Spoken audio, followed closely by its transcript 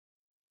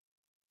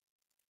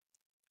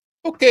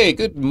Okay,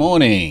 good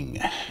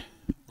morning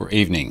or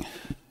evening.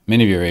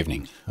 Many of you are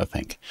evening, I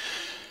think.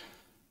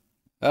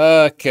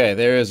 Okay,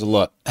 there is a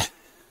lot,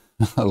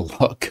 a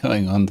lot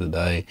going on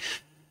today.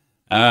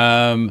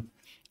 Um,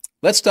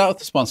 let's start with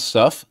the sponsor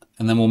stuff,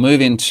 and then we'll move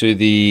into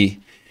the.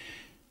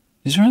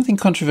 Is there anything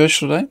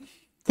controversial today?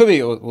 Could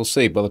be. We'll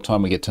see by the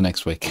time we get to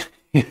next week.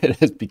 It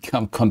has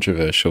become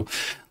controversial.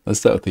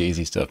 Let's start with the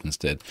easy stuff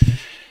instead.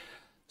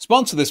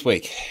 Sponsor this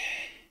week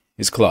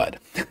is Collide.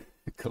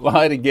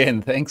 Collide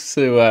again. Thanks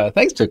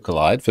to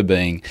Collide for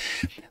being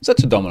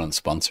such a dominant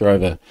sponsor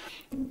over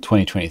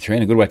 2023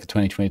 and a good whack of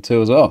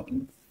 2022 as well.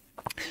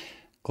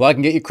 Collide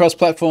can get your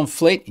cross-platform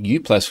fleet.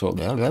 Let's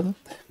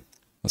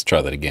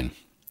try that again.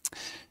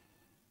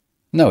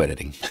 No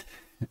editing.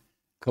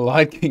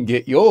 Collide can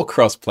get your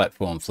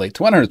cross-platform fleet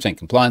to 100%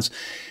 compliance,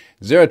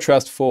 zero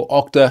trust for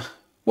Okta.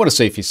 What to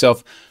see for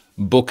yourself?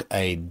 Book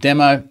a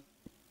demo.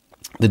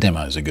 The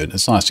demos are good.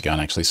 It's nice to go and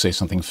actually see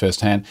something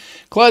firsthand.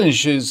 Collide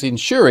is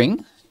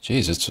ensuring,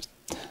 geez, it's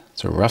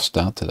a rough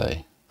start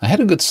today. I had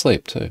a good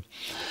sleep too.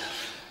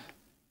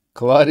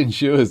 Collide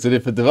ensures that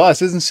if a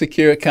device isn't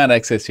secure, it can't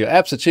access your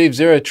apps. Achieve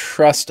zero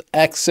trust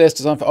access.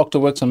 Designed for Okta,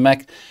 works on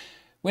Mac,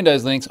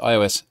 Windows, Linux,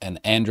 iOS, and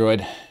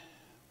Android.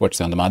 Watch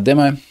the on-demand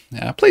demo.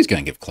 Please go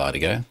and give Collide a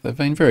go. They've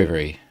been very,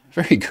 very,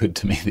 very good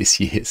to me this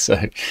year,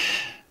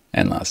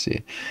 and last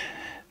year.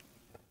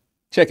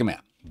 Check them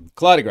out.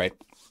 Collide are great.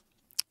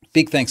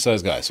 Big thanks to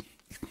those guys.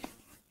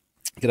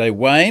 G'day,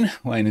 Wayne.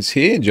 Wayne is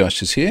here.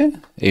 Josh is here.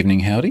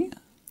 Evening, howdy.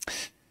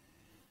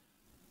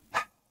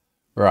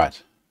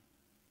 Right.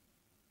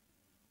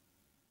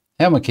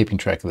 How am I keeping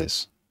track of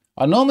this?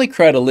 I normally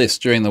create a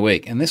list during the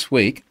week, and this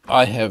week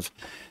I have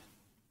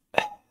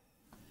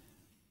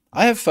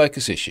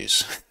focus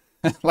issues.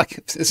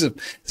 Like, this is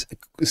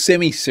a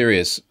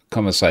semi-serious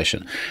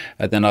conversation.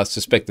 And then I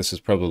suspect this is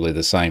probably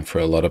the same for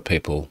a lot of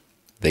people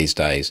these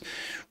days,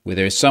 where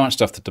there is so much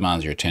stuff that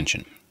demands your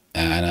attention.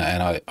 And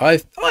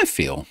I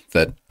feel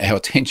that our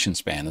attention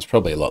span is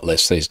probably a lot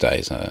less these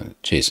days.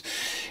 Geez,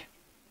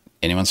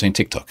 anyone seen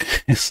TikTok?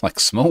 It's like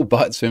small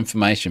bites of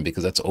information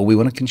because that's all we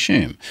want to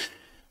consume.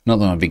 Not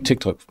that I'm a big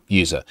TikTok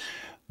user,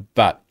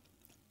 but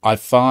I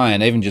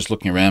find, even just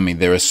looking around me,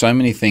 there are so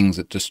many things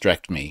that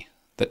distract me,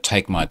 that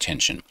take my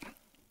attention.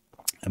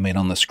 I mean,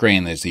 on the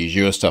screen, there's the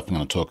Azure stuff I'm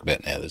going to talk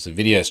about now. There's the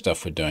video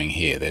stuff we're doing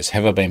here. There's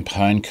Have I Been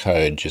Pwned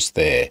code just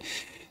there.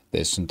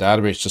 There's some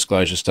data breach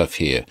disclosure stuff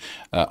here.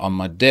 On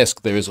my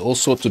desk, there is all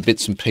sorts of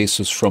bits and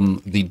pieces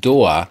from the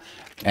door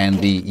and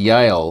the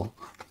Yale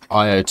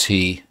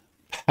IoT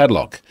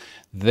padlock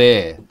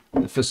there.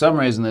 For some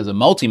reason, there's a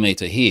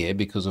multimeter here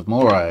because of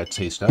more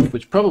IoT stuff,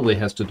 which probably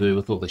has to do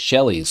with all the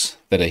Shellys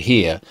that are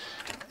here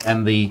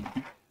and the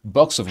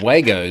box of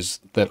Wagos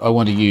that I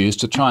want to use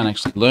to try and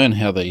actually learn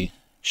how the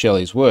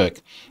Shellys work.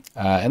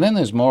 And then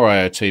there's more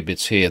IoT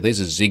bits here. These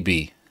are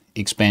Zigbee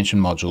expansion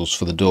modules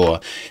for the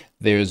door.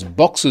 There's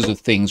boxes of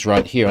things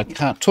right here I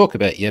can't talk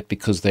about yet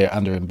because they're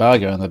under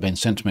embargo and they've been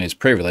sent to me as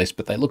pre-release,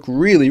 but they look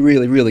really,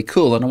 really, really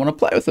cool and I want to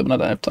play with them and I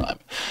don't have time.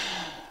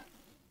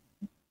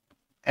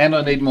 And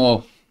I need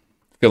more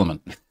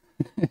filament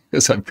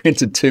because I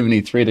printed too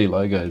many 3D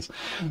logos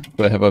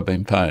for Have I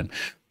Been Pwned.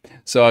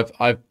 So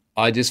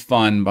I just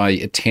find my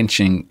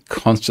attention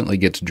constantly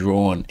gets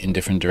drawn in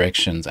different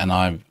directions, and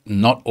I'm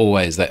not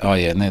always that. Oh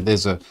yeah, and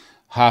there's a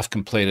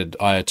half-completed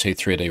IoT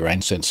 3D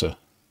rain sensor.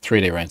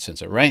 3D rain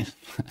sensor. Rain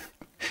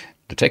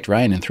detect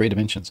rain in 3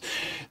 dimensions.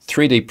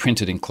 3D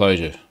printed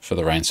enclosure for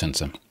the rain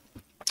sensor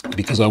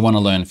because I want to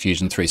learn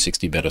Fusion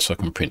 360 better so I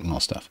can print more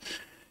stuff.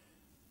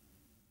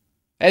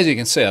 As you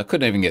can see, I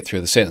couldn't even get through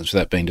the sentence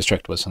without being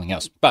distracted by something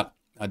else, but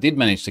I did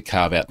manage to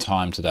carve out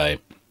time today.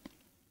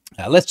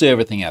 Let's do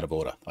everything out of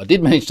order. I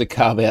did manage to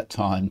carve out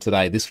time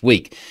today, this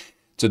week,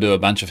 to do a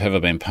bunch of Have I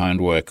Been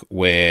Pwned work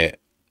where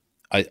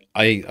I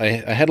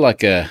had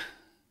like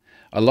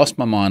I lost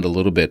my mind a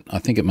little bit. I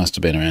think it must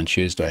have been around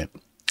Tuesday,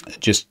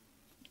 just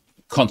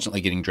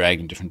constantly getting dragged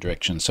in different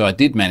directions. So I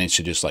did manage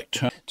to just like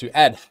to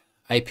add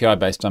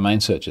API-based domain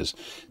searches.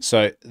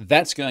 So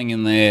that's going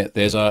in there.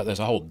 There's a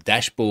whole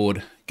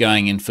dashboard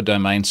going in for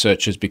domain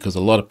searches because a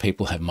lot of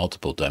people have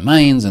multiple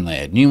domains and they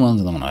add new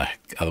ones and they want to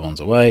take other ones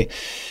away.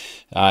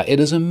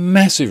 It is a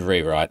massive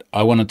rewrite.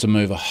 I wanted to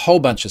move a whole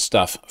bunch of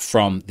stuff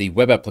from the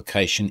web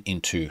application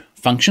into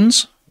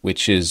functions,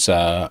 which is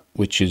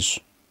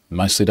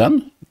mostly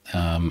done.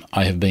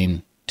 I have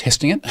been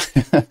testing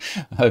it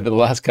over the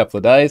last couple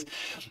of days.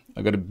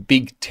 I've got a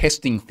big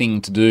testing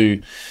thing to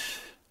do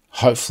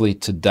hopefully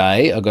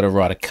today. I've got to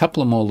write a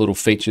couple of more little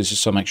features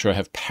just so I make sure I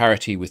have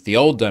parity with the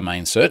old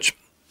domain search,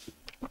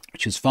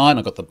 which is fine.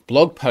 I've got the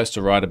blog post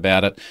to write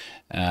about it.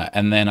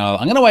 And then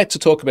I'm going to wait to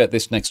talk about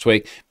this next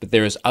week, but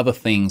there is other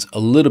things a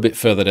little bit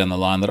further down the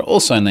line that I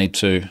also need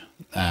to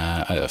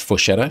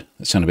foreshadow.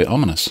 It sounded a bit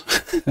ominous.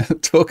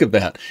 Talk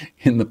about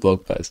in the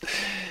blog post.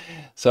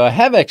 So I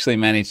have actually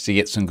managed to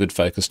get some good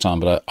focus time,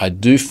 but I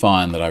do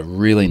find that I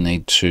really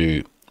need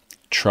to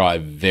try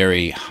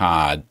very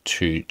hard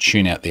to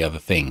tune out the other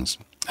things.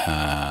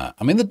 I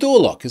mean, the door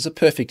lock is a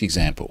perfect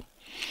example.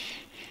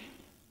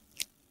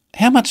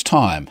 how much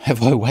time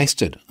have I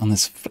wasted on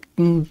this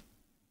freaking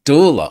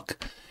door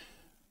lock,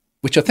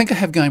 which I think I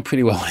have going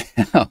pretty well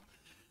now.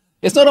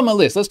 It's not on my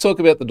list. Let's talk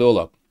about the door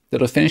lock.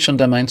 Did I finish on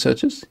domain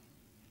searches?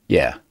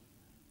 Yeah.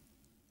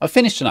 I've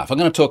finished enough. I'm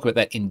going to talk about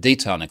that in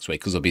detail next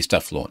week because there'll be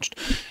stuff launched,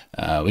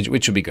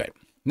 which will be great.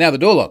 Now, the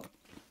door lock.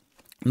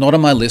 Not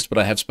on my list, but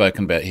I have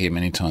spoken about here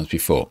many times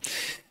before.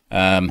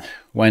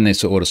 Wayne needs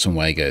to order some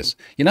Wagos.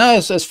 You know,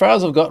 as far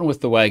as I've gotten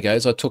with the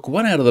Wagos, I took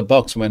one out of the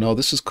box and went, oh,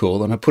 this is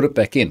cool, and I put it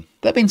back in.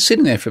 They've been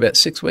sitting there for about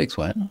 6 weeks,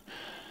 Wayne.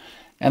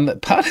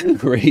 And part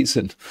of the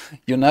reason,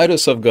 you'll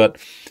notice I've got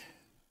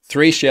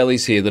 3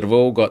 Shellys here that have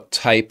all got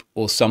tape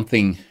or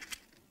something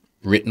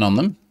written on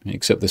them,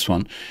 except this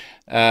one.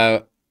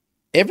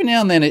 Every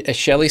now and then a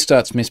Shelly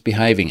starts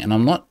misbehaving, and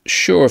I'm not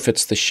sure if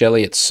it's the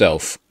Shelly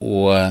itself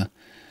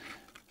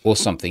or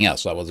something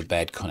else. Like, was it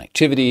bad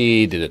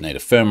connectivity? Did it need a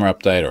firmware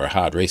update or a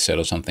hard reset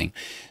or something?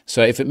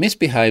 So if it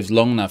misbehaves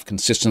long enough,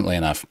 consistently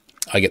enough,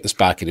 I get the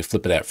Sparky to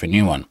flip it out for a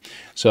new one.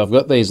 So I've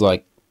got these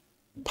like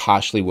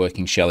partially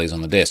working Shellys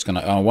on the desk, and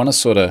I want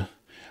to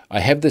I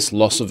have this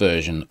loss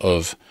aversion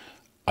of,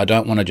 I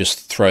don't want to just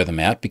throw them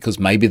out because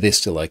maybe they're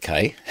still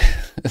okay.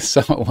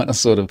 So I want to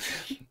sort of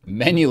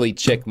manually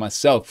check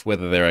myself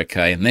whether they're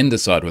okay and then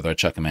decide whether I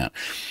chuck them out.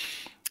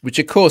 Which,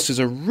 of course, is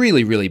a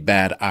really, really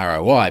bad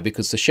ROI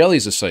because the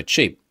Shellys are so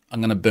cheap. I'm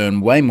going to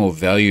burn way more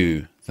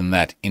value than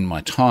that in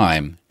my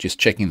time just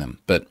checking them.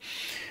 But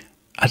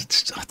I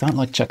don't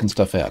like chucking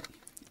stuff out.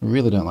 I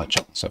really don't like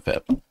chucking stuff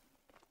out.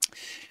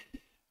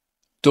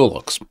 Door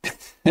locks.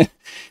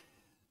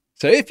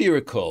 So if you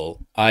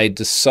recall, I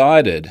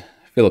decided,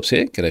 Philip's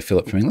here, g'day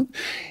Philip from England,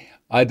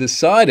 I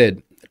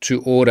decided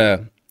to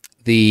order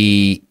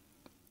the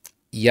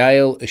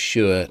Yale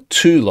Assure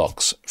 2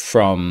 locks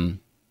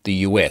from the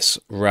US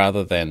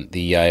rather than the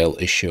Yale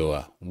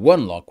Assure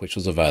 1 lock, which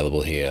was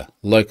available here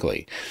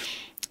locally.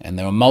 And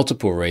there were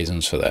multiple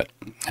reasons for that.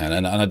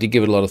 And I did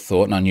give it a lot of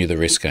thought, and I knew the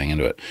risk going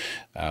into it.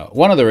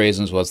 One of the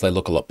reasons was they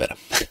look a lot better.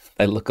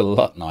 They look a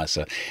lot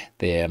nicer.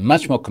 They're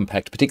much more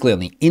compact, particularly on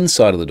the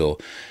inside of the door,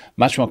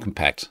 much more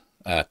compact,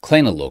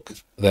 cleaner look.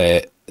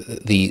 The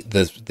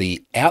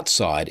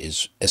outside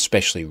is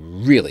especially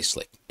really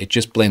slick. It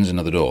just blends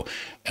into the door.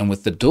 And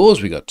with the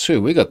doors we got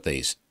too, we got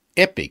these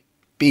epic,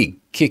 big,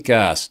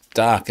 kick-ass,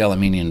 dark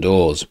aluminium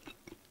doors.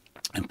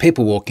 And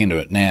people walk into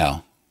the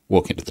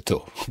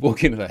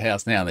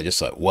house now, and they're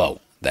just like,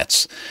 whoa,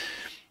 that's...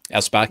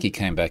 Our Sparky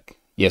came back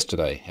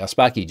yesterday. Our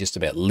Sparky just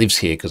about lives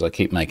here because I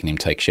keep making him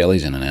take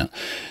Shellys in and out.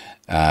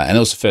 And it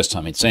was the first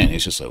time he'd seen it.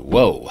 He's just like,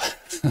 whoa,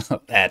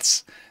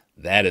 that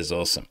is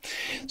awesome.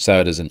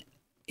 So it is an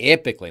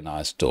epically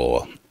nice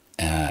door,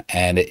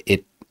 and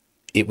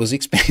it was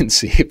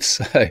expensive.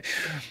 So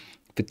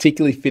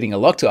particularly fitting a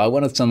lock to, I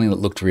wanted something that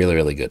looked really,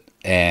 really good.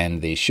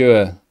 And the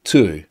Assure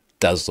 2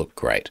 does look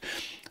great.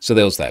 So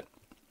there was that.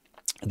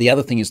 The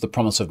other thing is the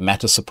promise of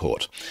Matter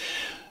support.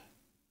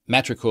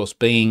 Matter, of course,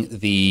 being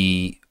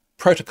the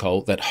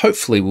protocol that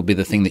hopefully will be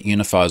the thing that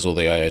unifies all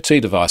the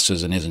IoT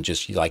devices and isn't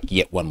just like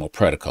yet one more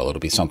protocol. It'll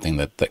be something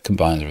that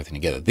combines everything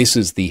together. This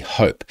is the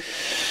hope.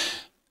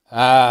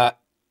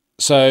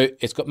 So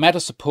it's got Matter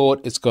support,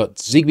 it's got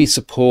Zigbee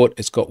support,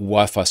 it's got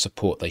Wi-Fi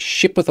support. They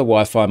ship with a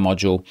Wi-Fi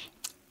module.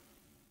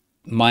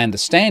 My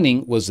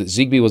understanding was that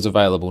Zigbee was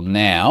available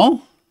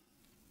now,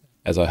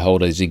 as I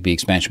hold a Zigbee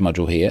expansion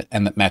module here,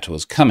 and that Matter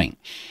was coming.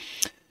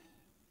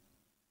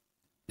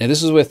 Now,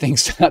 this is where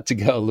things start to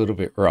go a little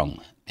bit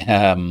wrong.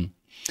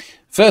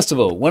 First of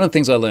all, one of the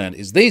things I learned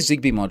is these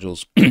Zigbee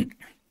modules,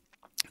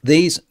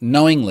 these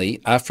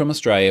knowingly are from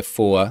Australia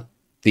for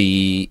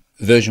the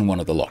version 1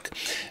 of the lock.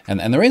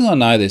 And the reason I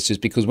know this is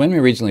because when we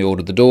originally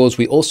ordered the doors,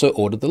 we also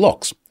ordered the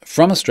locks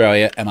from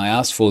Australia, and I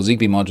asked for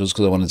Zigbee modules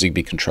because I wanted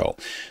Zigbee control.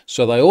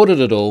 So they ordered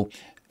it all,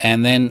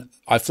 and then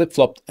I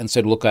flip-flopped and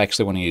said, look, I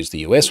actually want to use the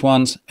US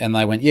ones. And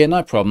they went, yeah,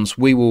 no problems.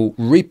 We will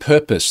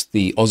repurpose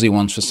the Aussie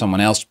ones for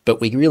someone else, but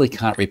we really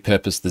can't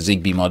repurpose the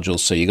Zigbee modules,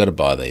 so you got to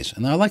buy these.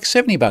 And they're like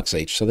 $70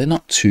 each, so they're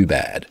not too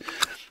bad.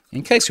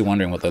 In case you're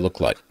wondering what they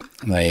look like,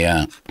 they,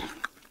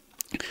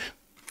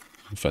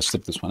 if I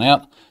slip this one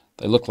out,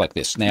 they look like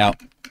this. Now,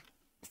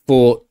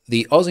 for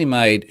the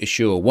Aussie-made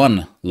Assure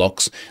 1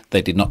 locks,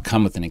 they did not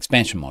come with an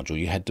expansion module.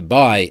 You had to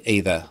buy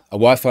either a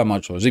Wi-Fi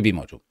module or a Zigbee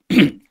module.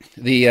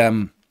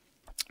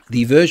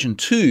 The version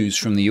 2s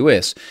from the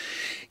US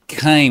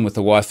came with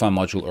a Wi-Fi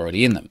module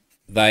already in them.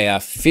 They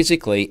are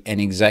physically an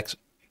exact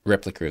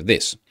replica of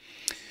this.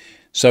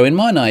 So in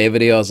my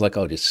naivety, I was like,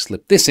 I'll just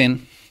slip this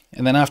in.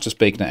 And then after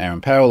speaking to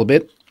Aaron Powell a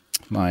bit,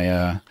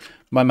 my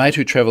mate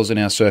who travels in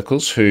our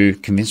circles, who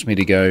convinced me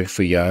to go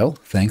for Yale,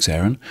 thanks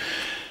Aaron,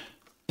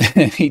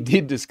 he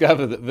did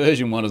discover that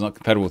version 1 is not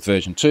compatible with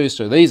version 2,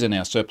 so these are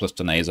now surplus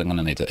to needs. I'm going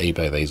to need to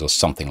eBay these or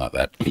something like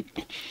that.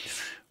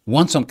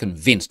 Once I'm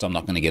convinced I'm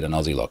not going to get an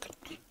Aussie lock.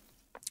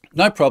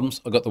 No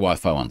problems, I've got the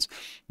Wi-Fi ones.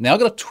 Now I've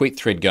got a tweet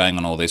thread going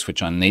on all this,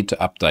 which I need to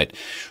update.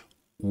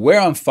 Where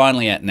I'm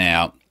finally at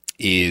now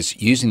is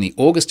using the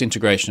August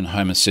integration and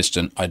Home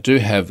Assistant. I do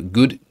have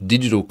good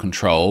digital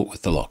control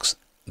with the locks.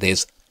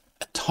 There's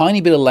a tiny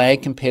bit of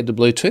lag compared to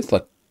Bluetooth,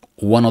 like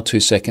 1 or 2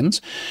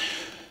 seconds,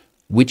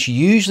 which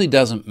usually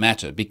doesn't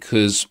matter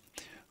because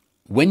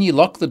when you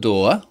lock the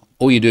door,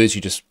 all you do is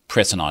you just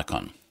press an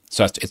icon.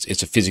 So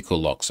it's a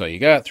physical lock. So you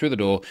go out through the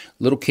door,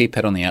 little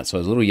keypad on the outside,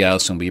 a little Yale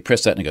symbol, you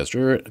press that and it goes,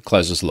 it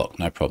closes the lock,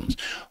 no problems.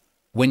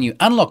 When you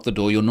unlock the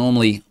door, you're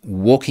normally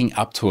walking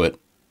up to it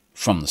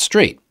from the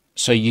street.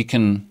 So you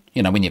can,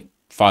 when you're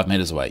 5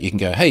 meters away, you can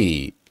go,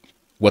 hey,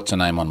 what's her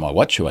name on my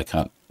watch, who I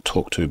can't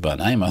talk to by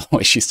name,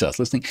 otherwise she starts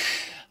listening,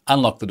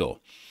 unlock the door.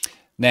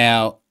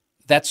 Now,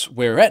 that's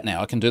where we're at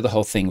now. I can do the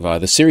whole thing via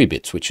the Siri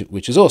bits, which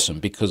is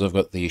awesome because I've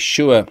got the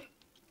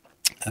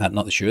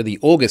the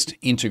August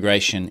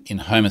integration in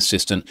Home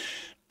Assistant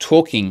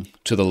talking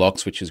to the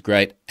locks, which is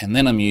great. And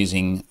then I'm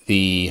using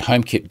the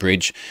HomeKit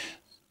bridge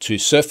to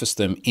surface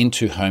them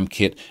into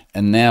HomeKit.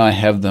 And now I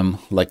have them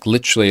like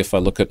literally, if I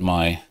look at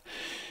my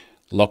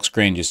lock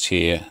screen just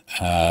here,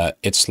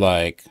 it's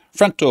like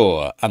front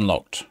door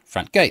unlocked,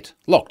 front gate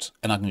locked.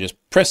 And I can just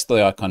press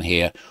the icon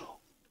here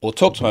or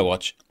talk to my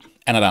watch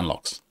and it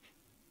unlocks.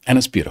 And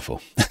it's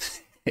beautiful.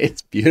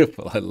 It's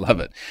beautiful. I love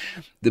it.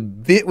 The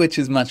bit which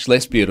is much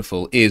less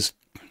beautiful is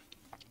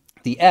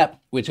the app,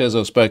 which, as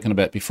I've spoken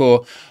about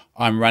before,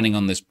 I'm running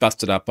on this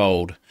busted up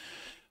old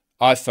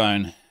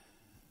iPhone.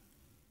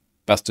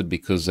 Busted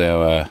because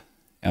our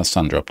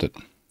son dropped it.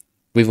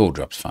 We've all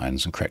dropped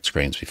phones and cracked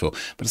screens before,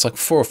 but it's like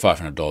 $400 or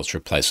 $500 to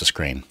replace a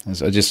screen.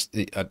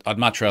 I'd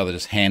much rather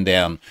just hand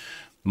down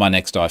my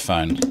next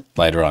iPhone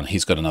later on.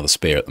 He's got another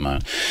spare at the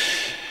moment.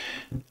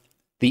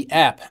 The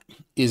app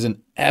is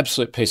an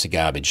absolute piece of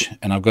garbage,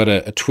 and I've got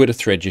a Twitter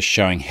thread just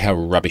showing how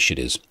rubbish it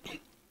is.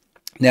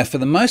 Now, for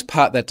the most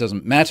part, that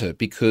doesn't matter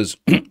because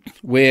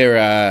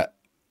we're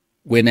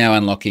now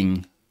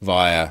unlocking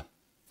via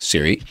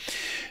Siri.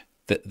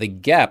 The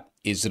gap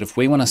is that if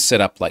we want to set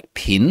up like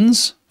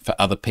pins for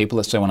other people,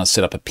 let's say I want to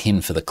set up a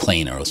pin for the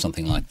cleaner or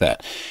something like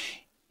that,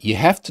 you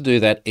have to do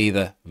that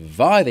either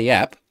via the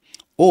app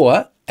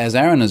or, as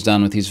Aaron has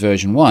done with his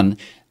version 1,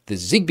 the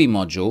Zigbee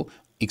module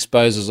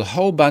exposes a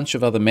whole bunch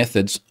of other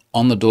methods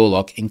on the door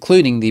lock,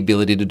 including the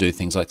ability to do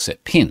things like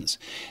set pins.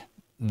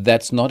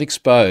 That's not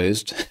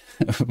exposed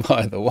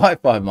by the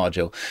Wi-Fi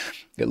module.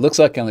 It looks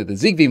like only the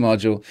Zigbee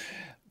module,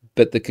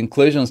 but the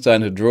conclusion I'm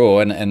starting to draw,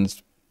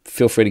 and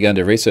feel free to go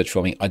into research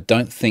for me, I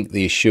don't think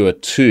the Assure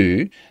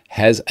 2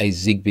 has a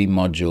Zigbee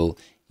module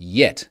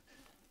yet,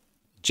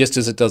 just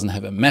as it doesn't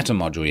have a Matter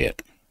module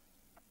yet.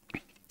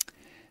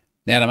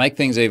 Now, to make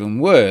things even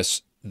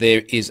worse,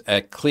 there is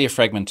a clear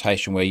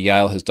fragmentation where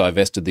Yale has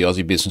divested the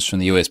Aussie business from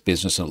the US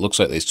business, and it looks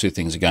like these two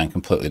things are going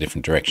completely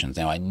different directions.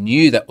 Now, I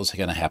knew that was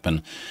going to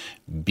happen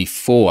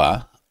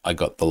before I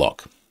got the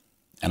lock,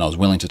 and I was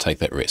willing to take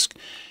that risk.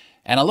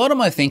 And a lot of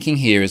my thinking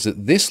here is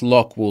that this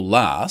lock will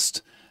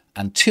last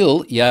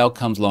until Yale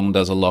comes along and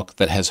does a lock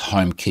that has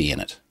home key in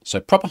it.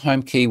 So proper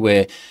home key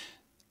where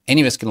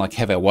any of us can like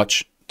have our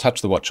watch,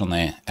 touch the watch on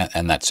there,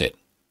 and that's it.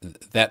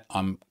 That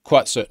I'm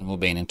quite certain will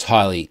be an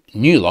entirely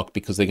new lock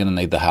because they're going to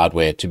need the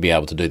hardware to be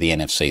able to do the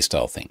NFC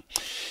style thing.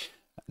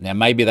 Now,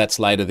 maybe that's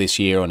later this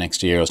year or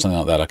next year or something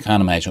like that. I can't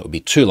imagine it would be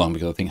too long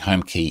because I think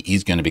home key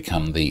is going to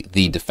become the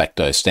de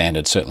facto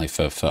standard, certainly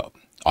for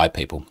eye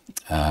people.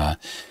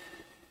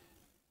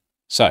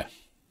 So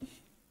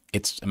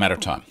it's a matter of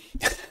time.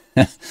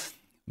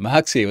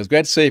 Mark's here. It was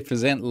great to see you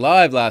present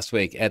live last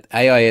week at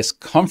AIS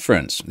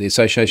Conference, the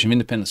Association of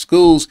Independent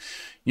Schools,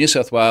 New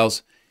South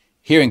Wales,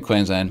 here in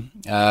Queensland.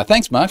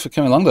 Thanks, Mark, for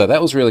coming along though.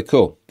 That was really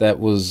cool. That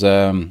was,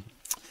 I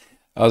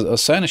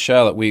was saying to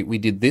Charlotte, we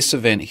did this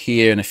event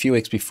here, and a few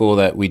weeks before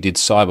that we did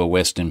Cyber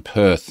West in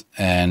Perth,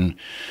 and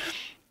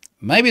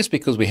maybe it's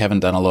because we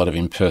haven't done a lot of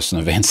in-person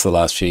events the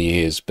last few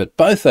years, but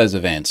both those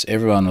events,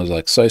 everyone was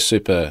like so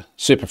super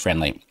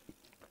friendly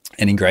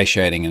and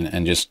ingratiating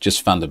and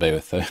just fun to be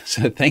with.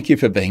 So thank you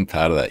for being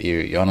part of that.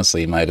 You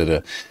honestly made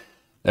it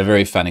a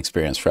very fun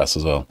experience for us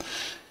as well.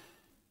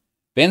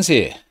 Ben's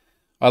here.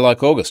 I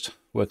like August.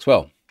 Works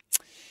well.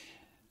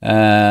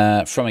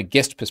 From a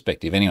guest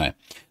perspective, anyway.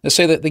 Let's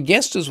say that the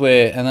guest is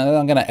where, and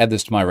I'm going to add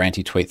this to my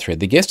ranty tweet thread,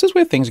 the guest is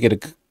where things get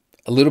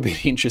a little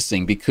bit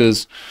interesting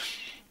because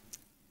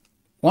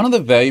one of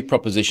the value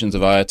propositions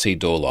of IoT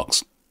door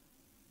locks,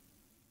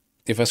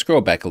 if I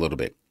scroll back a little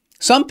bit,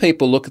 some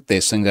people look at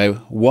this and go,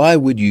 why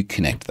would you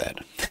connect that?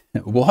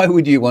 Why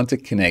would you want to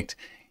connect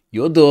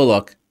your door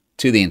lock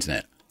to the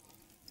internet?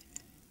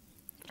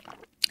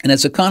 And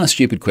it's a kind of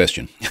stupid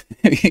question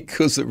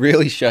because it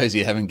really shows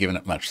you haven't given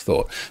it much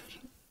thought.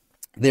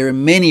 There are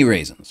many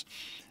reasons.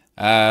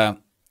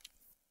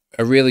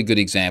 A really good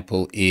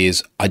example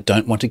is I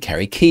don't want to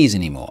carry keys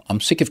anymore.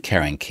 I'm sick of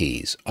carrying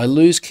keys. I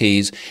lose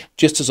keys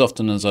just as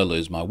often as I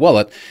lose my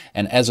wallet.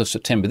 And as of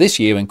September this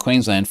year, when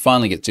Queensland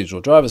finally gets digital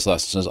driver's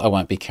licenses, I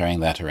won't be carrying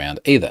that around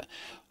either.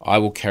 I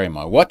will carry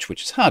my watch,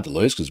 which is hard to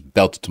lose because it's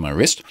belted to my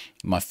wrist,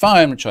 my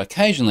phone, which I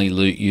occasionally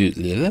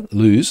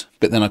lose,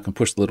 but then I can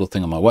push the little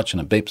thing on my watch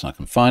and it beeps and I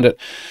can find it.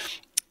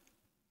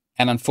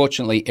 And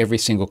unfortunately, every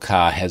single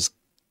car has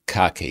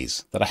car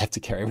keys that I have to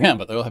carry around,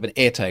 but they all have an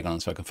air tag on them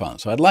so I can find them.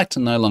 So I'd like to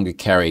no longer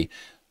carry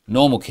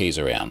normal keys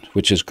around,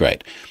 which is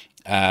great.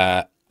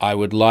 I I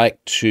would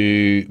like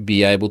to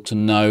be able to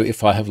know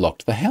if I have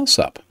locked the house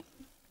up.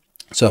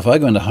 So if I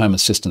go into Home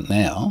Assistant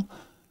now,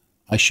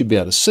 I should be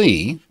able to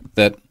see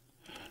that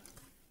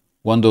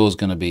one door is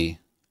going to be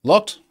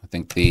locked. I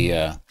think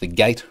the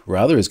gate,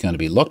 rather, is going to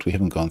be locked. We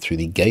haven't gone through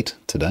the gate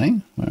today.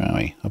 Where are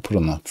we? I'll put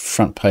on the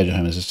front page of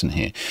Home Assistant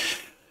here.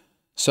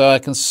 So I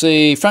can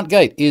see front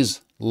gate is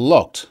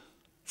locked.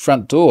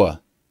 Front door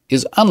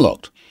is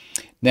unlocked.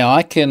 Now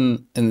I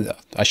can, and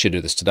I should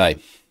do this today.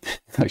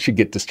 I should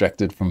get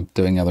distracted from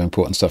doing other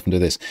important stuff and do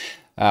this.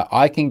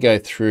 I can go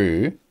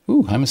through,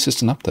 Home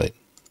Assistant update.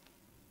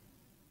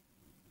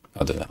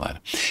 I'll do that later.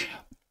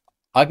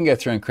 I can go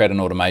through and create an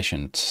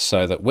automation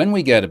so that when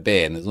we go to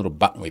bed, and there's a little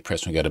button we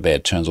press when we go to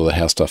bed, turns all the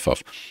house stuff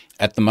off.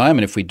 At the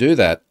moment, if we do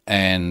that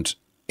and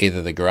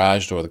either the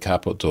garage door or the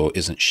carport door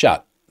isn't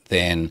shut,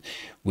 then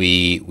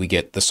we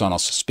get the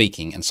Sonos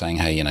speaking and saying,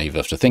 hey, you've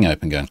left a thing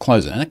open, go and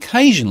close it. And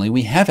occasionally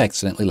we have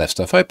accidentally left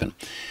stuff open.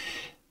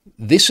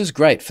 This is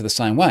great for the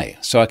same way.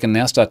 So I can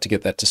now start to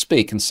get that to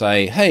speak and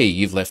say, hey,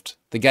 you've left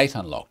the gate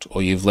unlocked,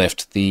 or you've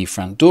left the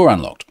front door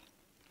unlocked,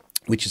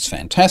 which is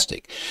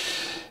fantastic.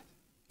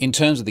 In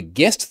terms of the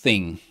guest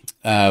thing,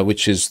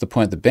 which is the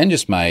point that Ben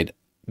just made,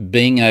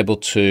 being able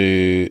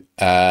to,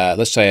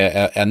 let's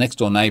say our next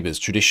door neighbours,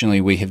 traditionally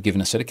we have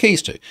given a set of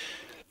keys to.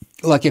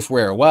 Like if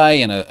we're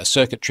away and a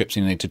circuit trips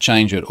and you need to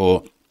change it,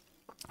 or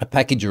a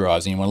package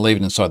arrives and you want to leave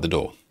it inside the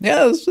door. Yeah,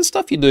 there's the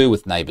stuff you do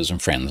with neighbours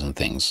and friends and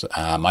things.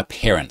 My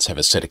parents have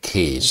a set of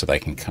keys so they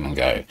can come and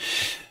go.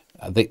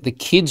 The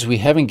kids, we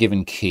haven't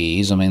given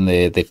keys. I mean,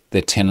 they're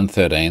 10 and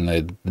 13.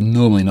 They're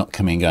normally not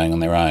coming and going on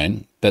their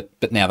own, but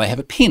now they have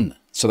a PIN,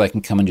 so they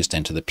can come and just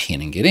enter the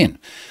PIN and get in.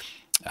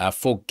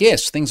 For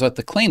guests, things like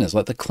the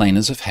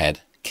cleaners have had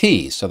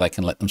keys, so they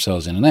can let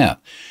themselves in and out.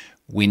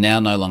 We now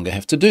no longer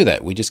have to do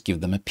that. We just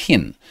give them a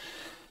PIN.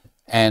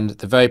 And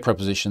the very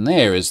proposition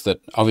there is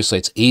that obviously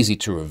it's easy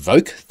to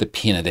revoke the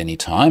PIN at any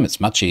time. It's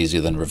much easier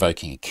than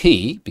revoking a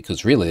key,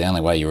 because really the only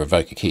way you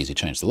revoke a key is you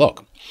change the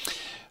lock.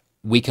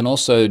 We can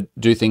also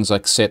do things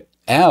like set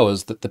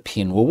hours that the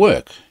PIN will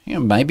work.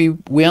 Maybe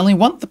we only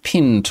want the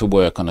PIN to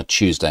work on a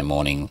Tuesday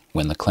morning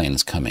when the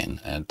cleaners come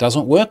in. And it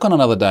doesn't work on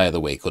another day of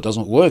the week, or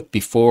doesn't work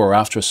before or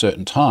after a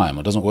certain time,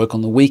 or doesn't work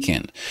on the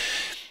weekend.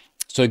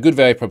 So a good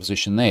value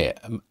proposition there.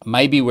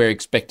 Maybe we're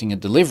expecting a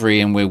delivery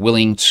and we're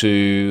willing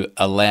to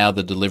allow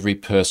the delivery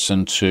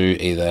person to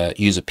either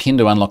use a PIN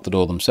to unlock the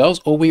door themselves,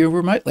 or we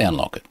remotely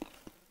unlock it.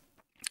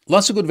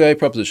 Lots of good value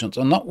propositions.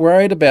 I'm not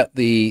worried about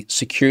the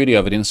security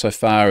of it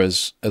insofar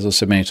as I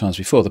said many times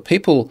before, the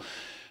people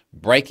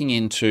breaking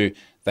into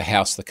the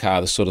house, the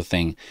car, this sort of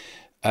thing,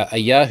 are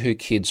Yahoo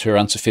kids who are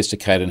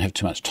unsophisticated and have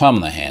too much time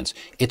on their hands.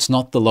 It's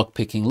not the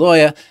lock-picking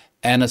lawyer,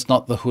 and it's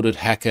not the hooded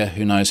hacker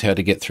who knows how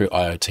to get through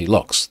IoT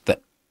locks.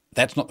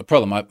 That's not the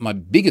problem. My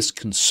biggest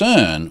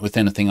concern with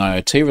anything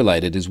IoT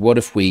related is, what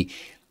if we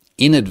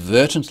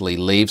inadvertently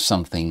leave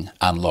something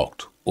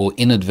unlocked, or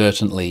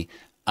inadvertently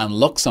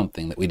unlock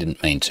something that we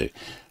didn't mean to?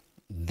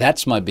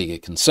 That's my bigger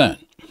concern.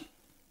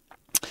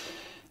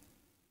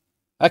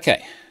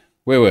 Okay,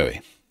 where were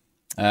we?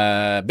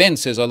 Ben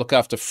says, I look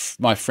after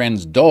my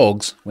friend's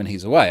dogs when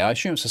he's away. I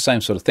assume it's the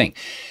same sort of thing.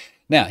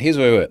 Now, here's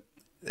where we were.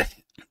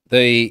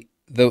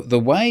 The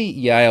way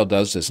Yale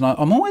does this, and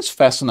I'm always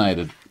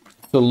fascinated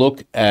to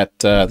look at,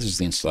 this is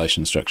the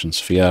installation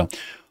instructions for Yale,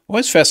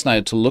 always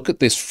fascinated to look at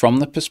this from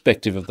the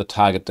perspective of the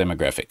target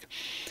demographic.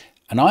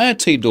 An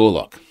IoT door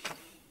lock,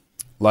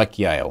 like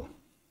Yale,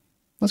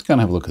 let's go and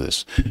have a look at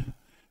this.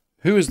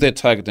 Who is their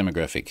target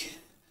demographic?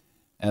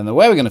 And the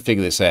way we're going to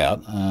figure this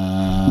out,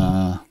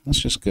 let's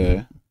just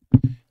go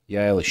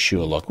Yale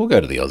Assure Lock. We'll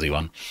go to the Aussie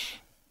one.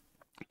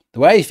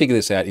 The way you figure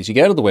this out is you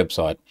go to the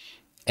website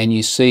and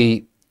you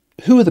see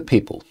who are the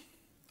people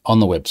on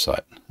the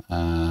website.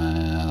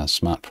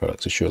 Smart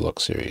Products Assure Lock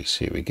series.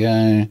 Here we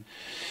go.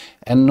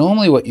 And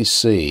normally what you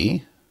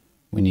see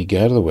when you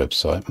go to the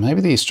website,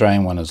 maybe the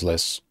Australian one is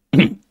less,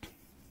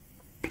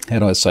 how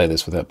do I say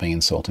this without being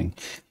insulting?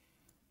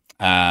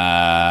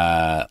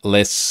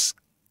 Less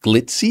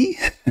glitzy.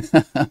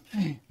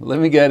 Let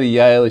me go to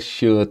Yale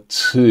Assure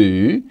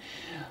 2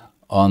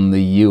 on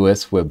the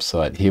US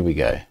website. Here we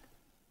go.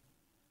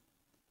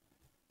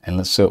 And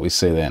let's see what we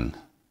see then.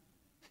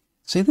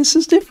 See, this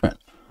is different.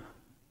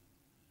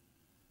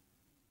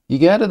 You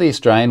go to the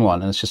Australian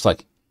one and it's just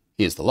like,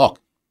 here's the lock.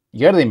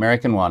 You go to the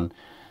American one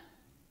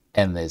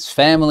and there's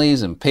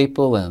families and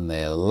people and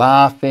they're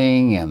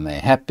laughing and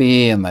they're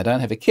happy and they don't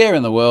have a care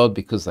in the world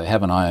because they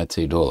have an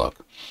IoT door lock.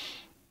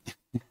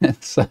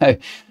 So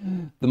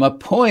my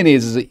point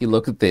is that you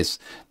look at this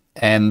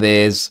and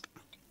there's,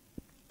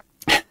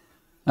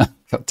 I'm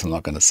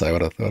not going to say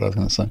what I thought I was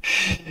going to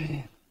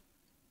say.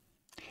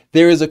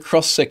 There is a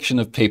cross-section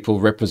of people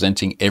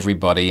representing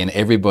everybody, and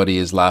everybody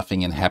is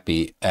laughing and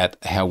happy at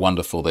how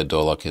wonderful their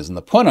door lock is. And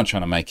the point I'm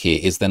trying to make here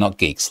is they're not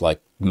geeks like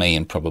me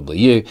and probably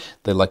you.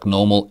 They're like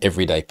normal,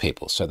 everyday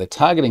people. So they're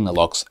targeting the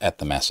locks at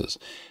the masses.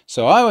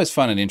 So I always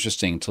find it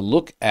interesting to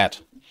look at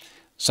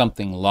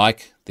something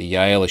like the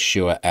Yale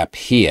Assure app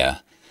here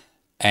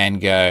and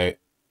go,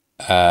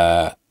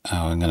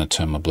 Oh, I'm going to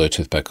turn my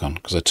Bluetooth back on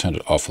because I turned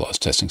it off while I was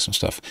testing some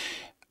stuff.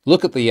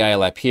 Look at the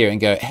Yale app here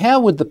and go, how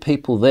would the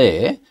people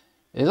there,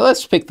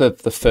 let's pick the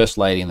first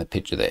lady in the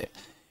picture there.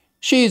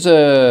 She's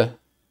a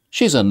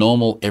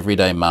normal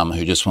everyday mum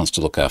who just wants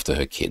to look after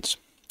her kids.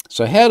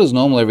 So how does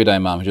normal everyday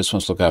mum who just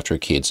wants to look after her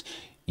kids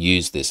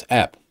use this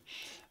app?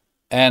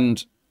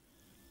 And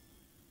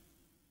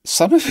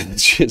some of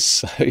it's just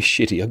so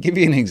shitty. I'll give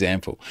you an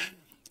example.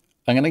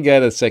 I'm going to go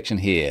to the section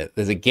here.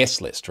 There's a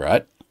guest list,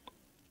 right?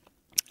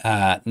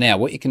 Now,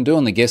 what you can do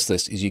on the guest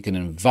list is you can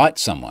invite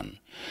someone.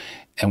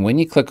 And when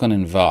you click on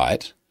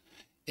invite,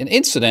 and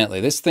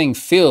incidentally, this thing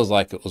feels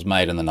like it was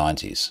made in the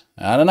 90s.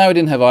 I don't know, we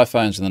didn't have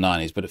iPhones in the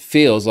 90s, but it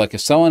feels like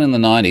if someone in the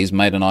 90s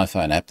made an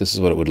iPhone app, this is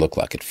what it would look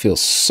like. It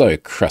feels so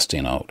crusty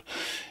and old.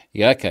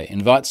 You go, okay,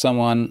 invite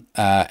someone,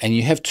 and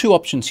you have two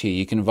options here.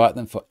 You can invite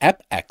them for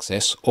app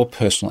access or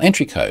personal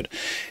entry code.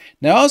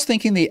 Now, I was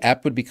thinking the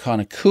app would be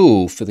kind of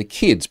cool for the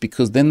kids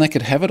because then they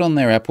could have it on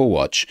their Apple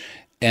Watch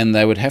and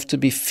they would have to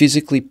be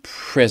physically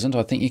present.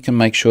 I think you can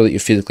make sure that you're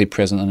physically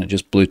present and not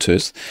just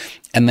Bluetooth,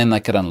 and then they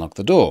could unlock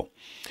the door.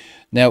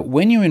 Now,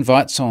 when you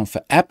invite someone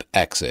for app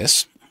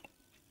access,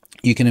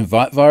 you can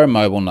invite via a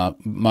mobile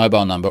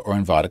number or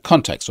invite a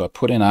contact. So I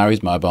put in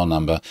Ari's mobile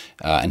number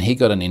and he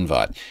got an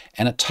invite.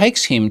 And it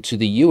takes him to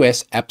the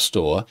US App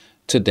Store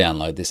to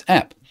download this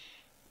app.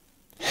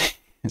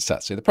 So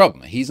that's the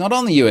problem. He's not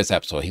on the US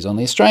App Store, he's on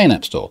the Australian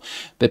App Store.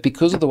 But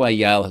because of the way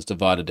Yale has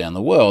divided down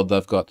the world,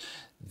 they've got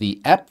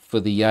the app for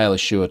the Yale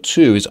Assure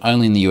 2 is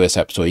only in the US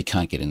App Store. You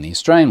can't get in the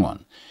Australian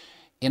one.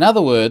 In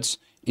other words,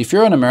 if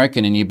you're an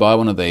American and you buy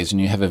one of these and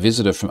you have a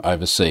visitor from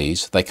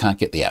overseas, they can't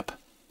get the app.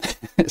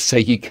 So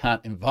you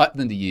can't invite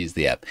them to use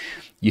the app.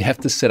 You have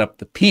to set up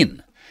the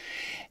PIN.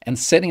 And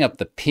setting up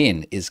the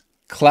PIN is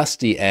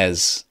crusty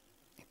as,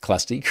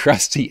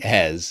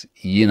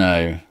 you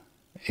know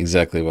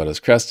exactly what is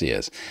crusty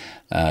as.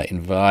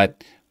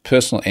 Invite,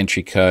 personal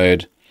entry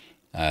code.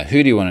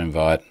 Who do you want to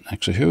invite?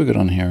 Actually, who have we got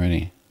on here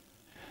already?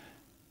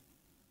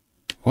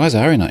 Why is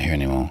Ari not here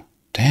anymore?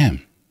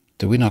 Damn.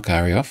 Did we knock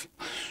Ari off?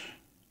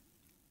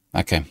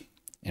 Okay.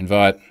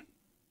 Invite,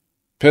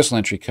 personal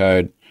entry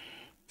code.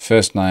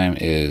 First name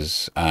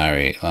is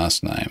Ari,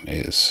 last name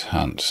is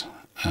Hunt.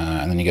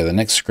 And then you go to the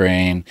next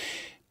screen.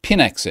 PIN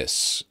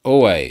access,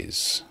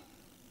 always.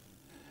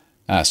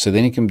 So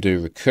then you can do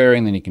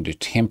recurring, then you can do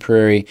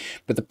temporary.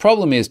 But the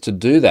problem is to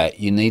do that,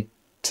 you need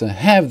to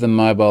have the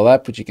mobile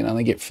app, which you can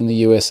only get from the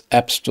US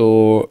App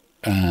Store.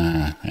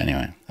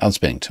 Anyway, I'm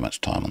spending too much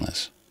time on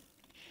this.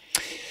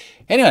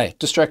 Anyway,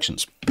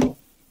 distractions.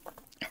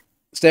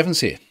 Stefan's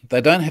here. They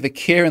don't have a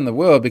care in the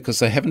world because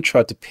they haven't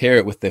tried to pair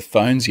it with their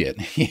phones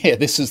yet. Yeah,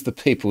 this is the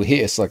people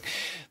here. It's like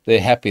they're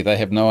happy. They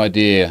have no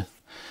idea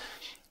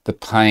the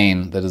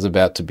pain that is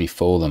about to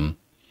befall them.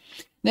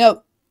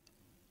 Now,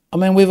 I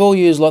mean, we've all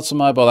used lots of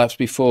mobile apps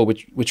before,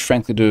 which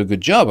frankly do a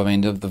good job. I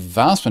mean, the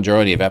vast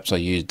majority of apps I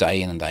use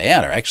day in and day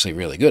out are actually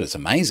really good. It's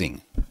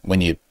amazing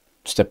when you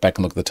step back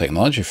and look at the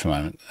technology for a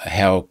moment,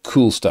 how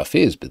cool stuff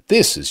is. But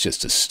this is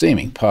just a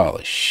steaming pile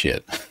of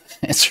shit.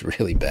 It's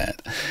really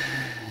bad.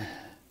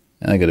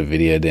 And I got a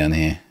video down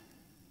here.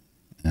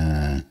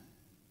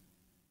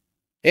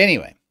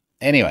 Anyway,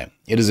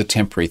 it is a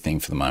temporary thing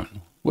for the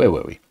moment. Where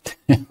were we?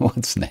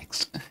 What's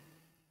next?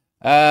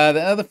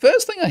 The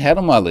first thing I had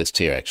on my list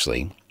here,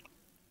 actually,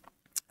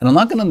 and I'm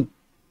not going to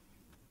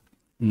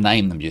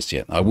name them just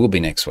yet. I will be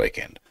next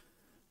week.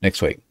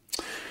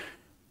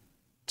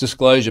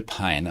 Disclosure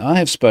pain. I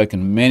have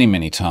spoken many,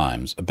 many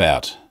times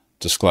about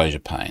disclosure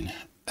pain,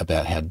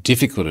 about how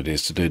difficult it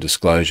is to do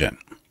disclosure.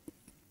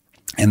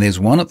 And there's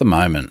one at the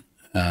moment,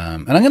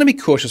 and I'm going to be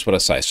cautious what I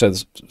say. So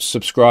the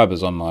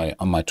subscribers on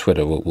my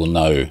Twitter will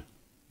know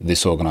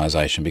this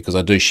organisation because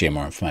I do share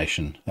more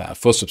information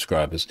for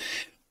subscribers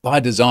by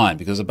design,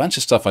 because a bunch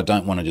of stuff I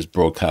don't want to just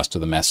broadcast to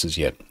the masses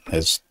yet.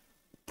 There's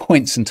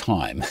points in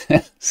time.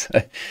 So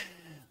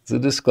there's a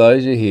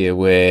disclosure here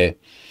where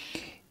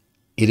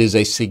it is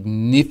a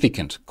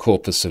significant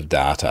corpus of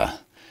data,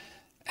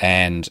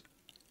 and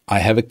I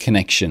have a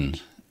connection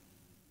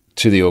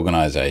to the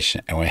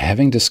organisation, and we're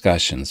having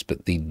discussions.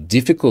 But the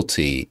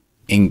difficulty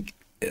in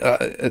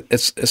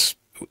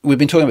we've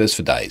been talking about this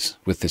for days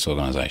with this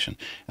organisation.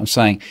 I'm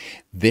saying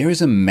there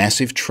is a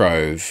massive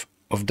trove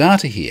of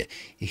data here.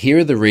 Here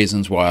are the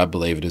reasons why I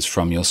believe it is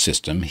from your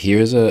system. Here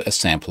is a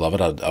sample of it.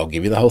 I'll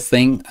give you the whole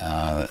thing.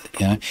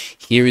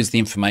 Here is the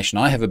information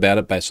I have about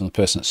it based on the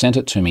person that sent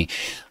it to me.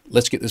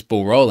 Let's get this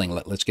ball rolling.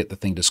 Let's get the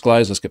thing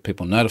disclosed. Let's get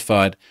people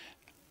notified.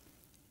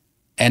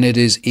 And it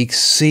is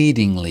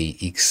exceedingly,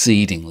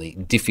 exceedingly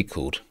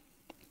difficult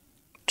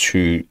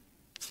to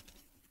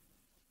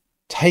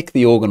take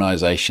the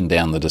organisation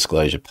down the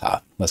disclosure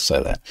path. Let's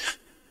say that.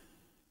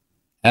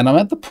 And I'm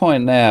at the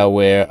point now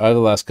where over the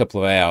last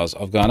couple of hours,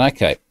 I've gone,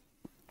 okay,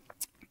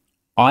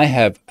 I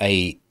have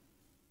a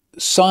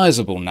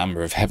sizable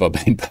number of Have I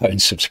Been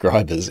Pwned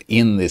subscribers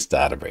in this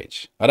data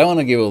breach. I don't want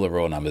to give all the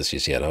raw numbers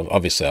just yet.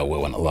 Obviously, I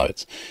will when it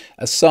loads.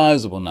 A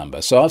sizable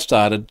number. So I've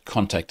started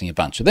contacting a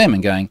bunch of them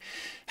and going,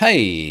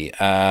 hey,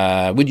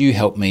 would you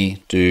help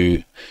me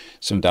do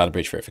some data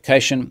breach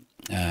verification?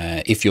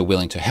 If you're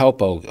willing to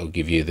help, I'll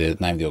give you the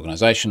name of the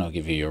organization, I'll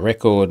give you your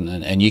record,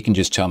 and you can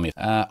just tell me,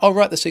 I'll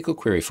write the SQL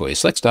query for you.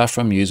 Select star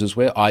from users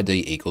where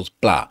ID equals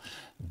blah.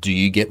 Do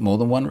you get more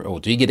than one, or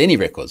do you get any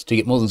records? Do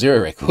you get more than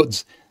 0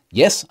 records?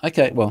 Yes?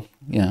 Okay, well,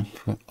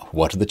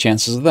 what are the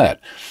chances of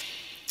that?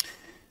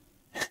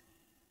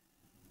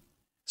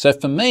 So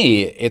for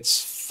me,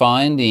 it's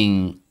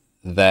finding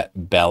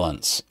that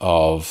balance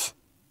of,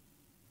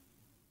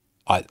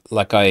 I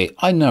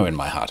know in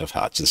my heart of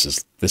hearts this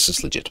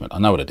is legitimate. I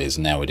know what it is,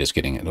 and now we're just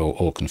getting it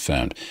all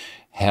confirmed.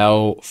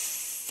 How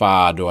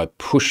far do I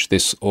push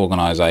this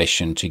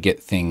organization to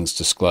get things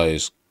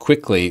disclosed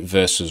quickly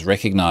versus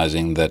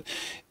recognizing that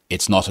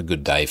it's not a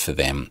good day for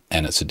them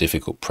and it's a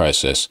difficult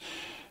process?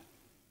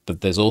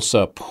 But there's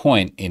also a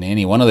point in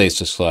any one of these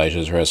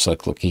disclosures where it's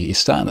like, look, you're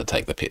starting to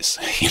take the piss,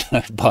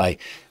 by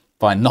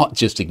not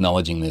just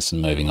acknowledging this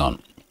and moving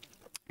on.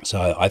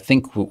 So I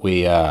think that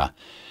we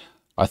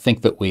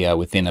are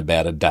within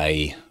about a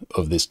day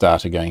of this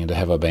data going into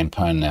Have I Been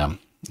Pwned now.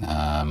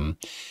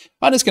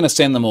 I'm just going to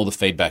send them all the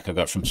feedback I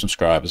got from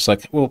subscribers.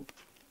 Like, well,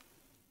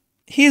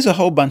 here's a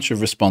whole bunch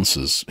of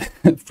responses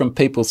from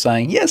people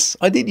saying, yes,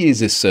 I did use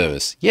this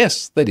service.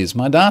 Yes, that is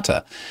my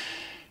data.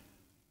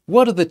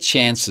 What are the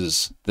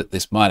chances that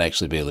this might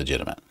actually be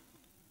legitimate?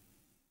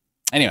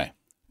 Anyway,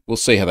 we'll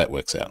see how that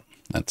works out.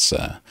 That's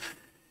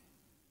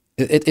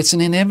it's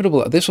an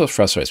inevitable. This is what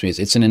frustrates me.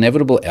 It's an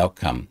inevitable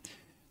outcome.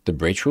 The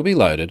breach will be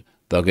loaded.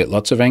 They'll get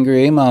lots of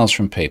angry emails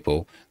from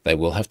people. They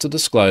will have to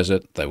disclose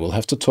it. They will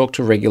have to talk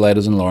to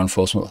regulators and law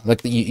enforcement.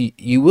 Like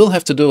you will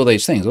have to do all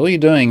these things. All you're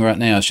doing right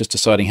now is just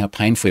deciding how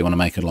painful you want to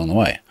make it along the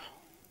way.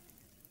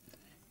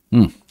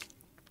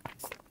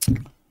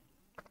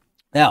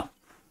 Now,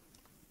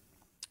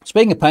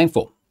 speaking of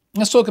painful,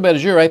 let's talk about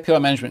Azure API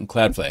management and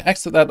Cloudflare.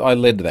 Actually, I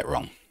led to that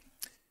wrong.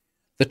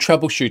 The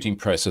troubleshooting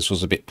process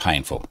was a bit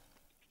painful.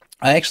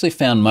 I actually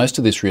found most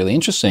of this really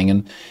interesting,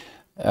 and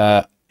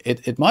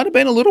it might have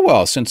been a little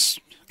while since,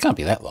 it can't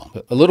be that long,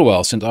 but a little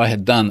while since I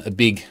had done a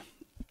big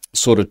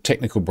sort of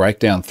technical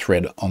breakdown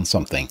thread on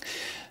something.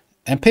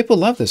 And people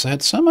love this. I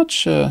had so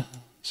much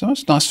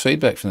nice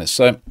feedback from this.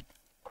 So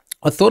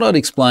I thought I'd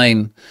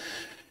explain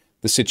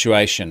the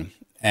situation,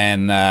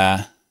 and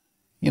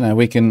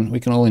we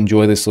can all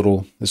enjoy this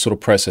sort of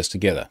process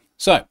together.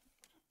 So,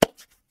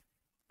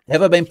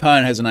 Have I Been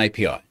Pwned has an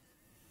API.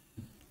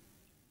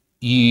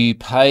 You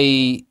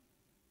pay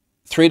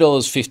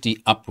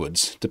 $3.50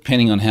 upwards,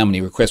 depending on how many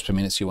requests per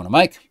minute you want to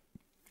make,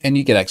 and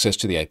you get access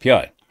to the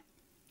API.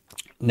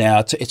 Now,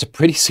 it's a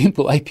pretty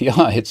simple API.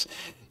 It's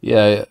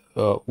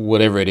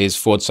whatever it is,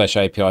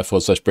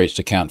 /API/breached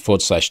account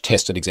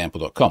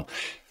 /test@example.com,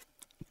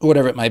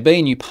 whatever it may be,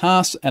 and you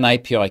pass an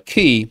API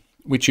key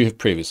which you have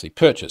previously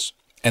purchased,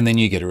 and then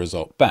you get a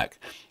result back.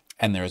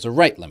 And there is a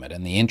rate limit,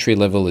 and the entry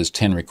level is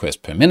 10 requests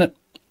per minute.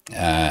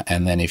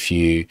 And then if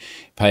you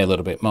pay a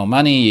little bit more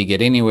money, you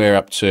get anywhere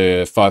up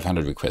to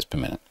 500 requests per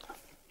minute.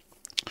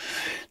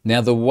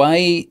 Now, the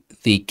way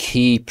the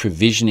key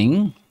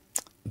provisioning,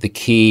 the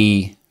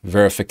key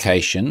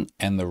verification,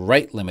 and the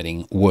rate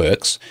limiting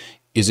works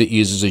is it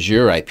uses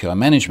Azure API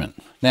management.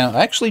 Now,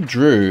 I actually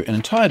drew an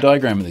entire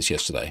diagram of this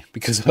yesterday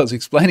because I was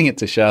explaining it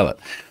to Charlotte.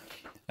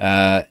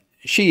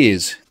 She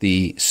is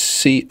the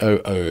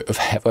COO of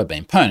Have I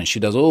Been Pwned, and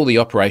she does all the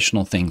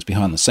operational things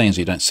behind the scenes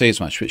you don't see as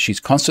much, but she's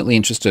constantly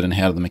interested in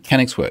how the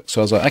mechanics work. So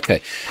I was like, okay,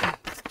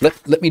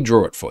 let me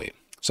draw it for you.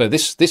 So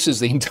this is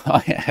the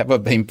entire Have I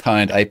Been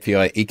Pwned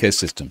API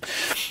ecosystem.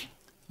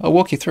 I'll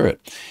walk you through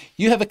it.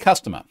 You have a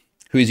customer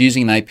who is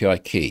using an API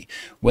key.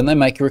 When they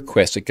make a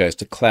request, it goes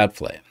to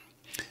Cloudflare.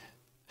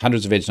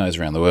 Hundreds of edge nodes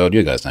around the world.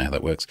 You guys know how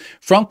that works.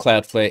 From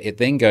Cloudflare, it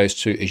then goes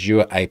to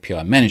Azure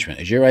API Management.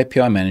 Azure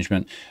API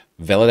Management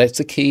validates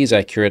the key is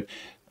accurate,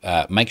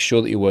 makes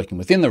sure that you're working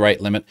within the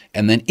rate limit,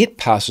 and then it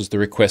passes the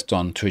request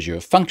on to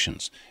Azure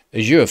Functions.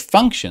 Azure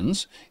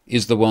Functions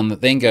is the one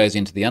that then goes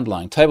into the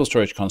underlying table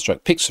storage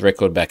construct, picks the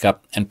record back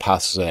up, and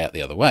passes it out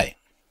the other way.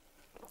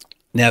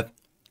 Now,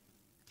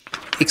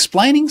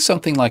 explaining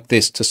something like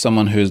this to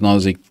someone who is not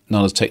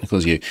as technical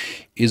as you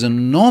is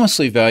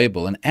enormously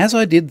valuable. And as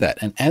I did that,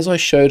 and as I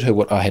showed her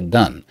what I had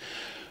done,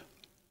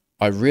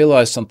 I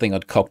realized something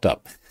I'd cocked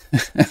up.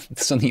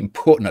 Something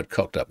important I'd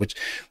cocked up,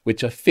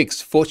 which I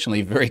fixed,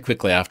 fortunately, very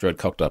quickly after I'd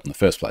cocked up in the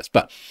first place.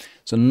 But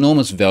it's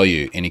enormous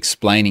value in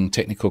explaining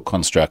technical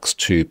constructs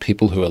to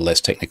people who are less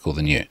technical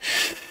than you.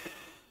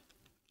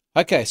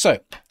 Okay, so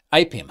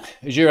APIM,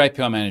 Azure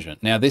API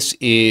Management. Now, this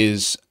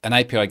is an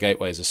API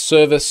gateway as a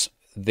service.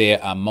 There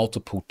are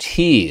multiple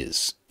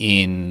tiers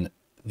in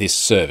this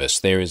service.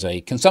 There is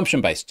a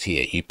consumption-based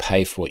tier. You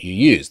pay for what you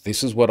use.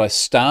 This is what I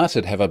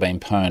started Have I Been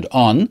Pwned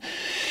on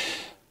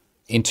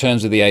in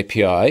terms of the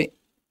API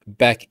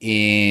back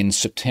in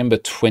September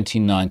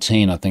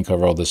 2019. I think I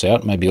rolled this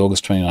out, maybe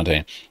August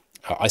 2019.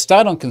 I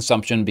started on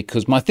consumption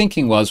because my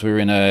thinking was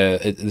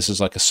this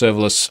is like a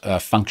serverless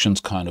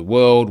functions kind of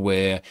world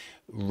where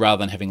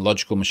rather than having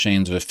logical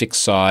machines of a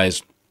fixed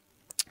size,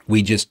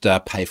 we just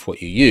pay for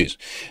what you use.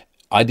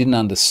 I didn't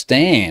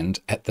understand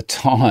at the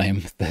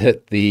time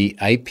that the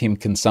APM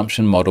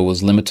consumption model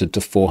was limited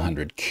to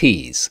 400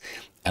 keys.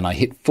 And I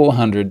hit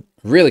 400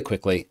 really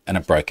quickly and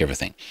it broke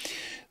everything.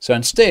 So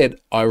instead,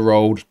 I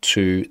rolled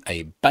to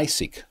a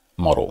basic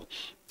model.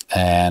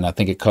 And I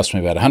think it cost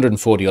me about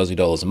 140 Aussie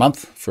dollars a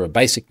month for a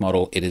basic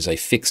model. It is a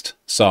fixed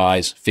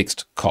size,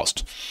 fixed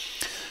cost.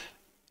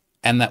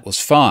 And that was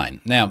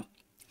fine. Now,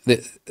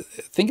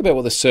 think about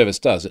what the service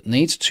does. It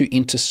needs to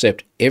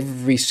intercept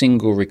every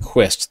single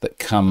request that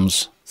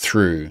comes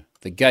through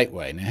the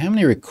gateway. Now, how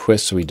many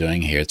requests are we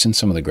doing here? It's in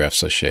some of the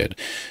graphs I shared.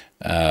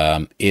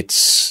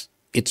 It's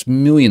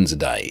millions a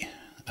day.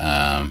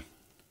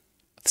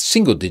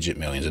 Single-digit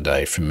millions a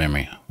day from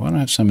memory. Why do I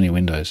have so many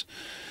windows?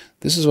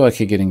 This is why I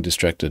keep getting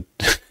distracted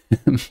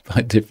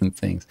by different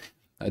things.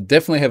 I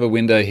definitely have a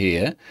window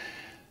here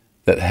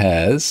that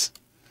has...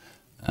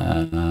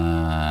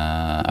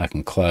 I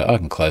can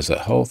close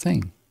that whole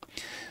thing.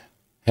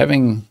 You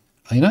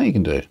know what you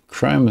can do?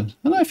 Chrome, I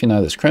don't know if you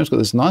know this, Chrome's got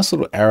this nice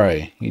little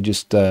arrow. You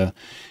just,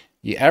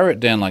 you arrow it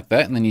down like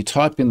that, and then you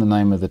type in the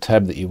name of the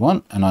tab that you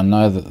want, and I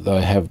know that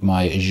I have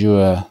my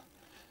Azure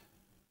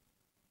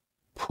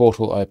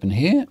portal open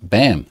here.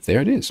 Bam, there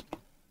it is.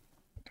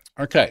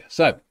 Okay,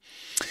 so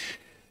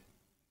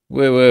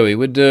where were we?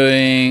 We're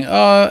doing,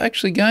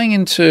 actually going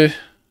into...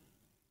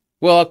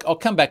 Well, I'll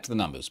come back to the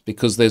numbers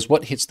because there's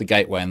what hits the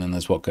gateway and then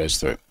there's what goes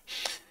through.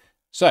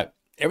 So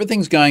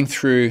everything's going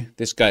through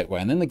this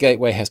gateway and then the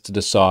gateway has to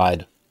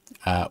decide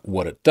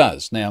what it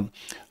does. Now,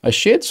 I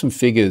shared some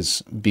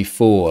figures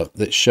before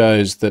that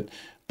shows that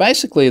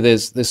basically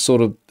there's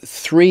sort of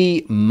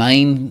three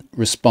main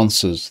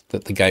responses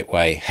that the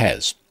gateway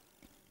has.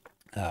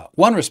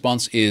 One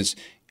response is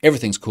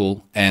everything's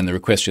cool and the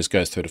request just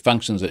goes through to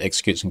functions, it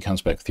executes and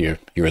comes back with your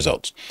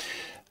results.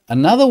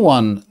 Another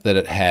one that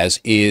it has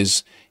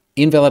is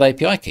invalid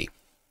API key.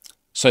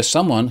 So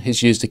someone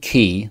has used a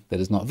key that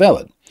is not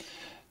valid.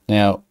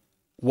 Now,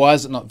 why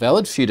is it not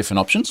valid? A few different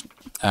options.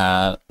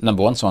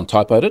 Number one, someone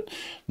typoed it.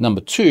 Number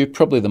two,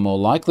 probably the more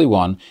likely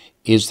one,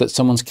 is that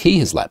someone's key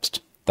has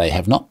lapsed. They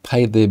have not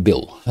paid their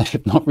bill. They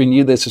have not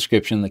renewed their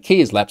subscription. The key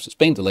has lapsed. It's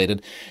been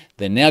deleted.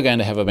 They're now going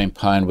to have a been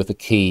pwned with a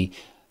key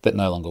that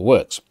no longer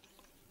works.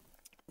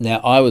 Now,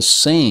 I was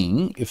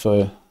seeing,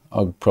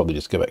 I'll probably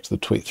just go back to the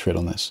tweet thread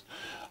on this.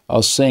 I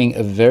was seeing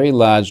a very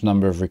large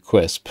number of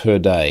requests per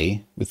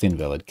day with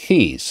invalid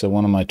keys. So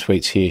one of my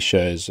tweets here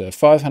shows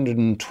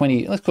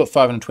 520, let's call it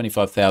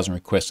 525,000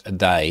 requests a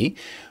day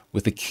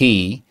with a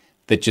key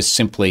that just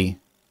simply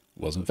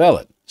wasn't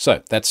valid.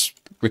 So that's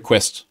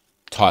request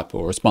type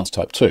or response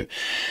type 2.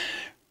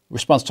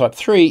 Response type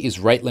 3 is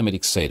rate limit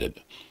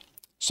exceeded.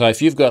 So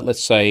if you've got,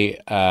 let's say,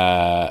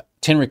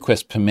 10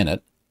 requests per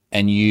minute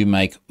and you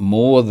make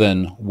more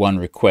than one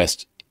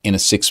request in a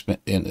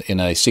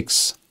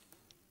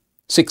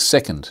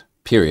 6-second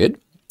period,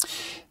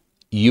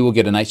 you will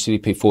get an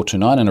HTTP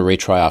 429 and a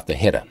retry after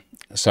header.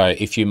 So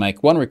if you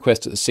make one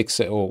request at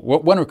the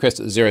one request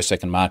at the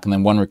 0-second mark and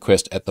then one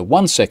request at the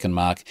 1-second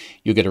mark,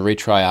 you'll get a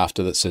retry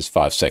after that says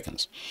 5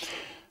 seconds.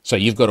 So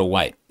you've got to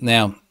wait.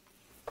 Now,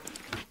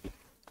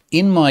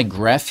 in my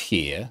graph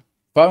here,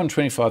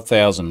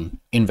 525,000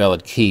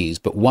 invalid keys,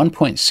 but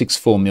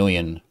 1.64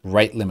 million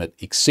rate limit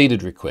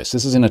exceeded requests.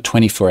 This is in a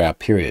 24-hour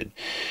period.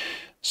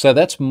 So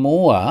that's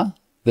more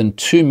than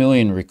 2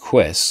 million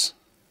requests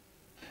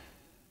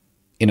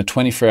in a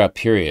 24-hour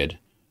period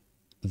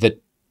that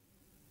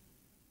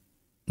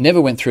never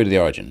went through to the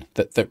origin,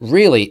 that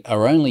really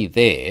are only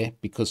there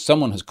because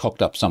someone has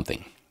cocked up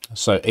something.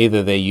 So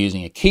either they're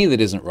using a key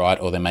that isn't right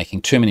or they're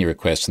making too many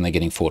requests and they're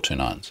getting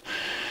 429s.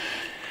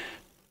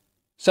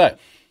 So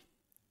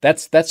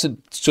that's a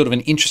sort of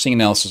an interesting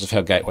analysis of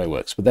how Gateway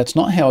works, but that's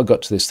not how I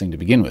got to this thing to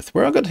begin with.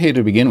 Where I got here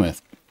to begin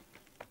with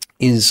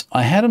is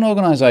I had an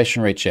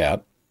organization reach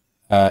out.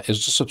 It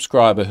was a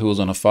subscriber who was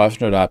on a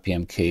 500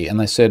 RPM key, and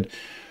they said,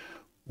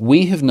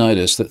 we have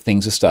noticed that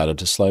things have started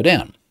to slow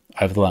down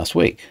over the last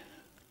week.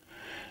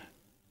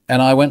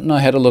 And I went and I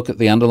had a look at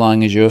the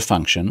underlying Azure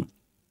function,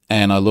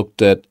 and I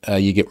looked at,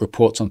 you get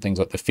reports on things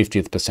like the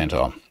 50th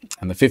percentile.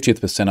 And the 50th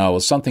percentile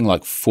was something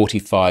like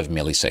 45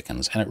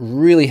 milliseconds, and it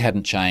really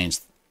hadn't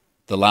changed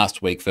the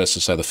last week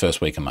versus, say, the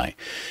first week of May.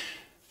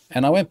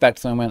 And I went back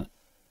to them and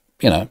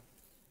went,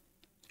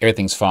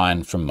 everything's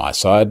fine from my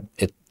side.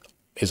 It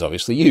is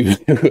obviously you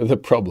who are the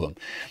problem.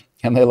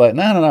 And they're like,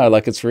 no,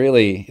 like it's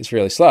really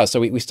slow. So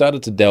we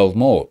started to delve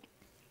more.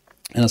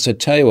 And I said,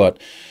 tell you what,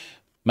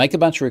 make a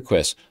bunch of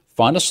requests,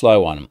 find a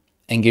slow one,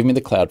 and give me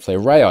the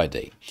Cloudflare Ray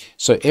ID.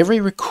 So every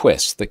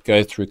request that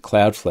goes through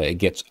Cloudflare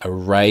gets a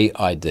Ray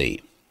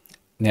ID.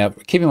 Now,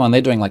 keep in mind,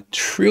 they're doing like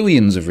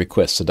trillions of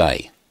requests a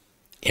day.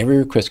 Every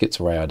request gets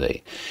a Ray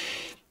ID.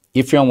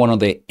 If you're on one of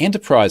their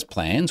enterprise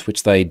plans,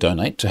 which they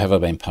donate to have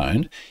been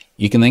pwned,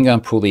 you can then go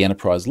and pull the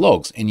enterprise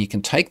logs, and you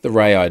can take the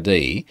Ray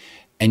ID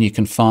and you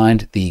can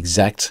find the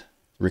exact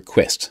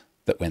request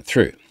that went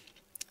through.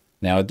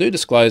 Now, I do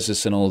disclose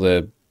this in all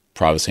the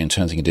privacy and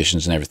terms and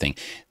conditions and everything.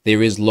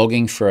 There is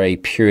logging for a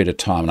period of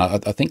time,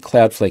 and I think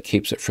Cloudflare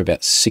keeps it for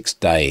about 6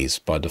 days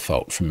by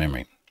default from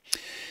memory.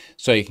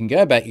 So you can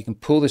go back, you can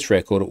pull this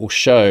record, it will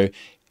show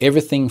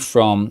everything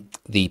from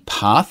the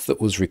path that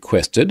was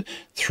requested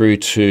through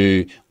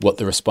to what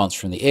the response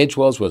from the edge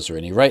was there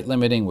any rate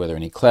limiting, were there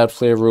any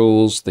Cloudflare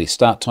rules, the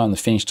start time, the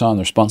finish time,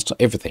 the response time,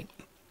 everything.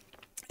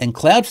 And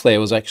Cloudflare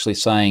was actually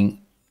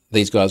saying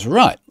these guys were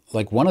right.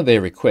 Like one of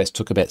their requests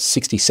took about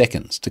 60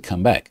 seconds to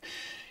come back.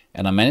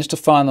 And I managed to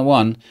find the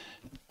one,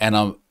 and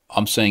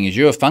I'm seeing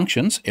Azure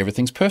Functions,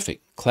 everything's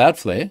perfect.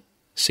 Cloudflare,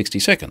 60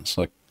 seconds.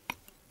 Like,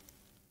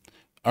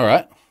 all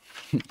right,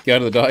 go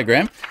to the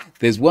diagram.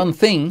 There's one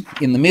thing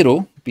in the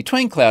middle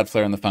between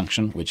Cloudflare and the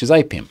function, which is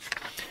APIM.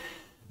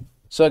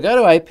 So I go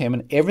to APIM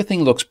and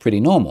everything looks pretty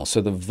normal. So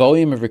the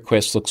volume of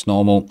requests looks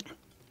normal.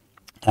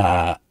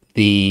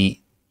 The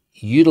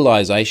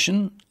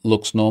utilization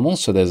looks normal.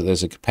 So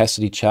there's a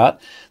capacity chart.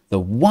 The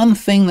one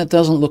thing that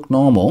doesn't look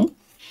normal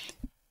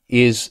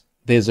is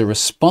there's a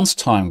response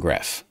time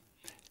graph.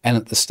 And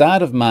at the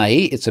start of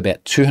May, it's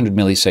about 200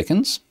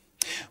 milliseconds,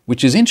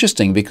 which is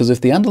interesting because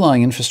if the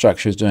underlying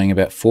infrastructure is doing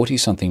about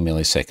 40-something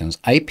milliseconds,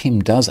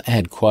 APIM does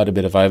add quite a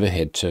bit of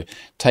overhead to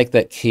take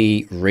that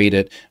key, read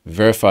it,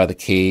 verify the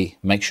key,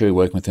 make sure you're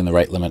working within the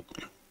rate limit.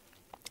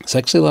 It's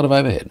actually a lot of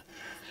overhead.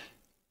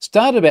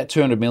 Started about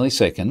 200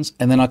 milliseconds,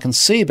 and then I can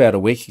see about a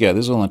week ago,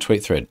 this is all on a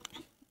tweet thread,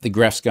 the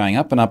graph's going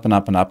up and up and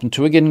up and up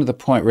until we're getting to the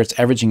point where it's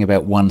averaging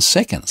about 1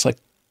 second. It's like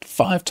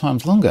 5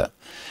 times longer.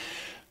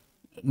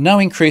 No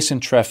increase in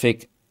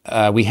traffic.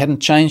 We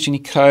hadn't changed any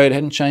code,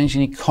 hadn't changed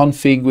any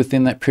config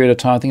within that period of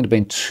time. I think it had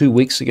been 2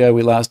 weeks ago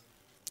we last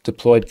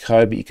deployed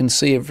code, but you can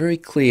see a very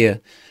clear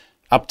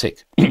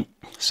uptick.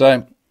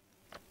 So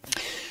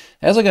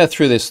as I go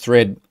through this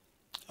thread,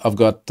 I've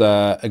got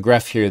a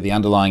graph here of the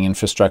underlying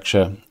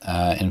infrastructure.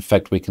 In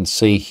fact, we can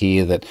see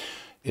here that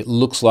it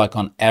looks like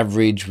on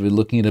average we're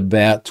looking at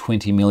about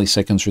 20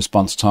 milliseconds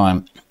response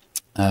time,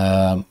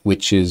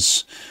 which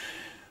is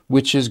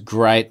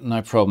great,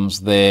 no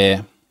problems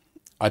there.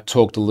 I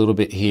talked a little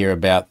bit here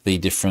about the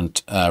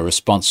different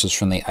responses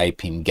from the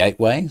APIM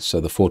gateway, so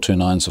the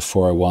 429s, the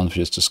 401s we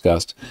just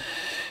discussed.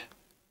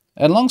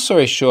 And long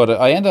story short,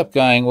 I end up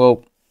going,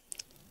 well,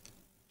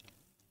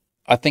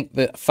 I think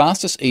the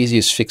fastest,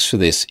 easiest fix for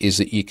this is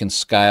that you can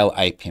scale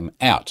APIM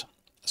out.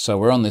 So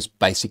we're on this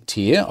basic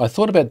tier. I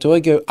thought about, do I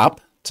go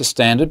up to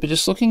standard? But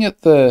just looking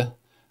at the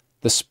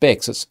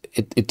specs,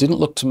 it didn't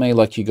look to me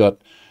like you got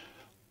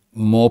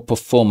more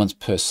performance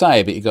per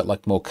se, but you got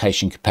like more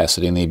caching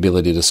capacity and the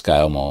ability to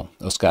scale more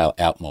or scale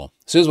out more.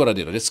 So here's what I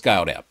did. I just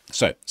scaled out.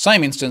 So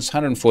same instance,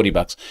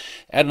 $140,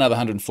 add another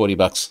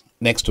 $140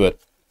 next to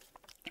it.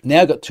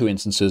 Now I've got 2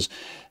 instances,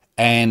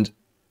 and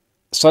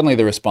suddenly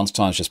the response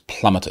times just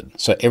plummeted.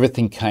 So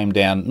everything came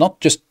down, not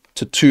just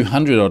to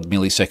 200 odd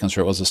milliseconds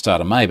where it was the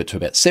start of May, but to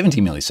about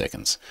 70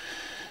 milliseconds,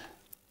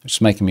 which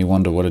is making me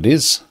wonder what it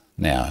is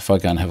now. If I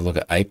go and have a look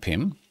at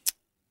APIM,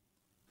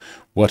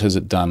 what has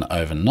it done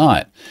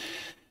overnight?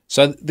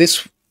 So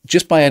this,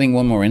 just by adding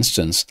one more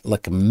instance,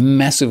 like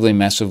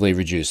massively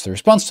reduced the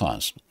response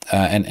times.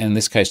 And in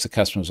this case, the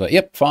customer was like,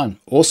 yep, fine,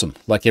 awesome.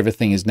 Like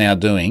everything is now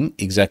doing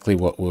exactly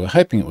what we were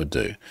hoping it would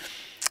do.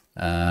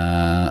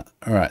 All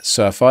right,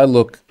 so if I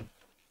look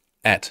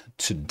at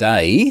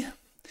today,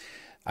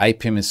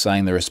 APIM is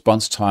saying the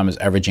response time is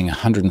averaging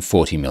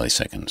 140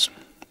 milliseconds.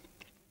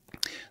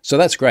 So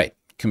that's great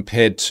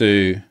compared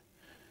to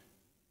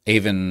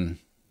even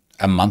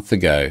a month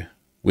ago,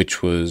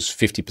 which was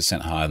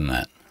 50% higher than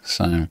that.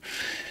 So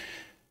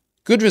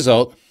good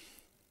result.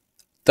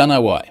 Don't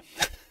know why.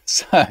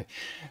 So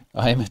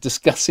I am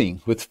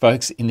discussing with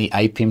folks in the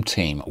APIM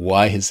team,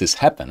 why has this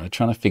happened? We're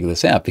trying to figure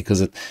this out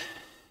because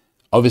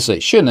obviously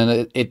it shouldn't,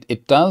 and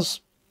it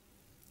does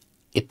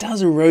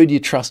erode your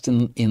trust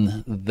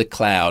in the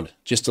cloud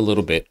just a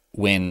little bit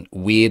when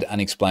weird,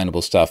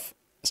 unexplainable stuff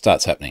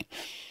starts happening.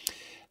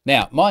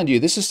 Now, mind you,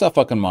 this is stuff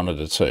I can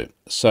monitor too.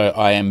 So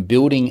I am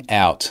building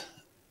out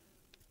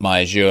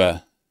my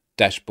Azure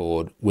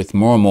dashboard with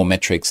more and more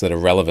metrics that are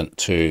relevant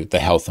to the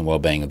health and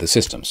well-being of the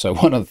system. So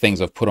one of the things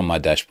I've put on my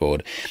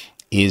dashboard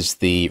is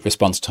the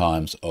response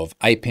times of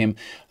APIM.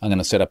 I'm going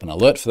to set up an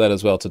alert for that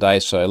as well today.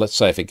 So let's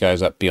say if it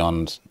goes up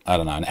beyond, I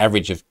don't know, an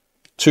average of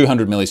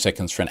 200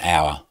 milliseconds for an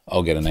hour,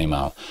 I'll get an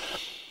email.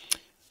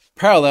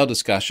 Parallel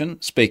discussion,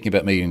 speaking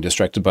about me getting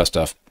distracted by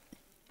stuff,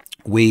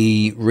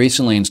 we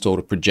recently installed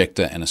a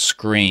projector and a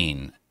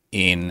screen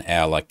in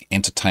our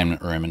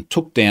entertainment room and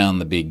took down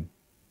the big,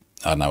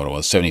 I don't know what it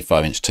was,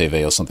 75-inch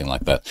TV or something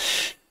like that.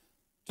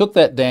 Took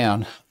that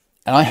down,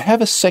 and I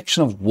have a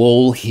section of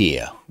wall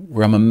here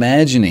where I'm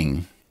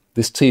imagining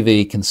this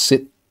TV can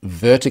sit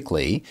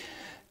vertically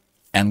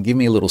and give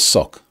me a little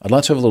SOC. I'd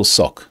like to have a little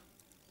SOC,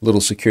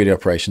 little security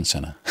operations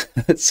center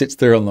that sits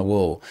there on the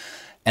wall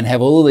and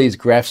have all of these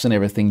graphs and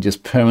everything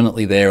just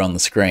permanently there on the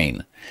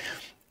screen.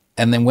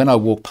 And then when I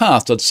walk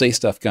past, I'd see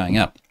stuff going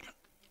up.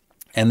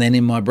 And then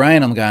in my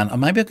brain, I'm going, oh,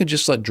 maybe I could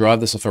just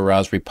drive this off a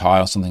Raspberry Pi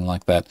or something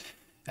like that.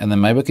 And then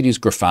maybe I could use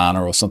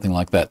Grafana or something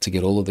like that to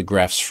get all of the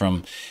graphs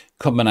from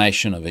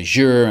combination of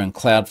Azure and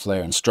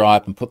Cloudflare and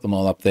Stripe and put them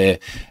all up there.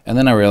 And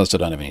then I realized I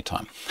don't have any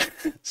time.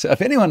 So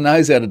if anyone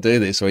knows how to do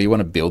this or you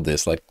want to build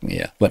this,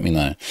 yeah, let me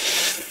know.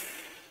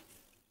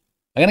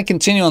 I'm going to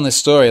continue on this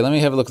story. Let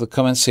me have a look at the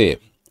comments here.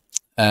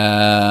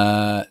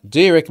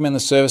 Do you recommend the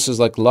services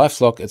like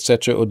LifeLock,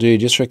 etc., or do you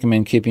just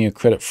recommend keeping your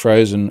credit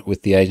frozen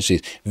with the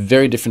agencies?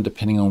 Very different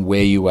depending on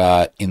where you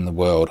are in the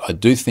world. I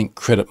do think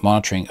credit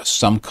monitoring of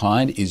some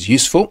kind is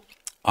useful.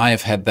 I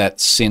have had that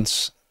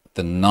since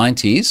the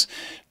 90s,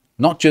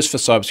 not just for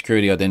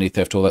cybersecurity, identity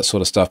theft, all that sort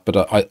of stuff, but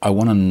I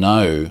want to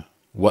know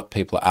what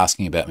people are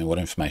asking about me, what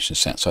information is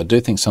sent. So I do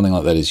think something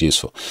like that is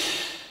useful.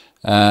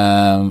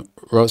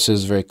 Robert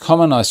says, very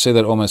common. I see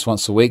that almost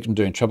once a week. I'm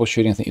doing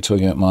troubleshooting. I think you're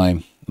talking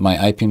about my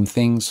APIM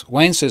things.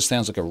 Wayne says,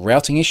 sounds like a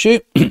routing issue.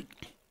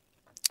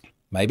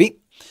 Maybe.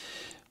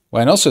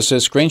 Wayne also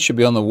says, screen should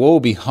be on the wall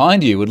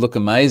behind you. Would look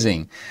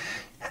amazing.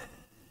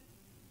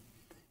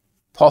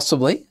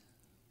 Possibly.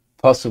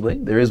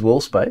 There is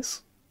wall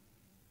space.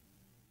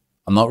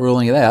 I'm not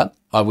ruling it out.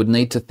 I would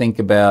need to think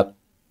about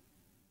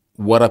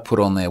what I put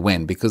on there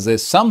when, because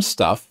there's some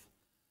stuff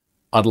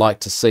I'd like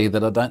to see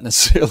that I don't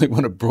necessarily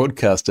want to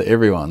broadcast to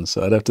everyone.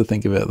 So I'd have to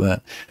think about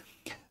that.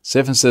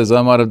 Stefan says,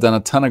 I might have done a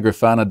ton of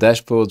Grafana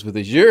dashboards with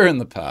Azure in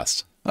the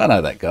past. I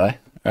know that guy.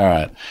 All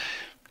right.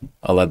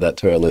 I'll add that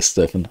to our list,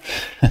 Stefan.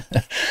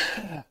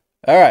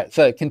 All right.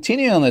 So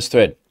continuing on this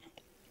thread,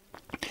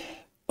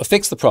 I'll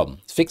fix the problem.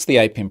 Fix the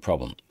APIM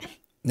problem.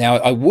 Now,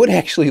 I would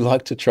actually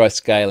like to try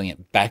scaling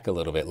it back a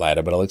little bit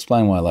later, but I'll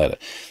explain why later.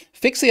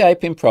 Fix the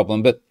APIM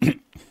problem, but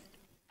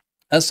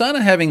I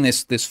started having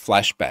this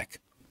flashback,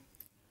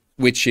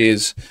 which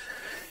is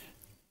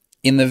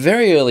in the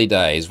very early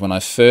days when I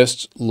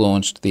first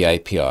launched the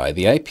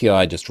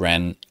API just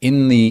ran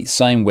in the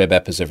same web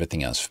app as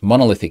everything else,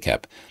 monolithic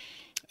app.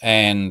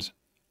 And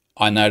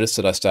I noticed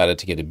that I started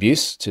to get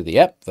abuse to the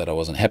app that I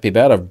wasn't happy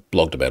about. I've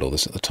blogged about all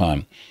this at the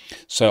time.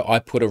 So I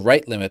put a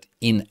rate limit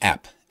in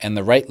app, and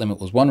the rate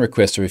limit was one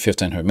request every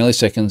 1500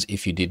 milliseconds.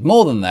 If you did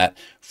more than that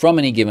from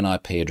any given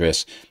IP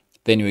address,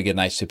 then you would get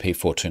an HTTP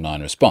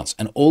 429 response.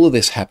 And all of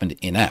this happened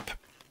in app.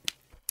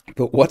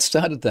 But what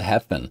started to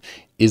happen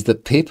is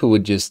that people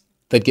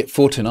they'd get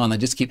 429, they'd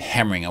just keep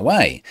hammering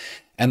away.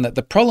 And that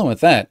the problem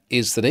with that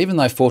is that even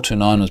though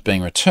 429 was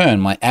being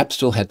returned, my app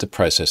still had to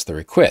process the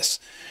requests.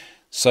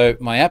 So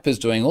my app is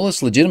doing all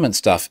this legitimate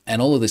stuff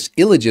and all of this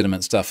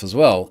illegitimate stuff as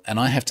well. And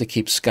I have to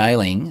keep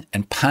scaling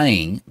and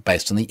paying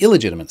based on the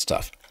illegitimate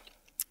stuff.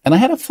 And I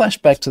had a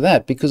flashback to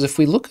that because if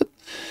we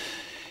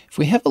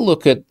have a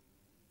look at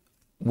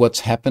what's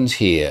happened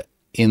here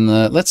in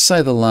let's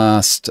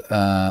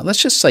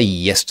just say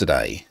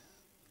yesterday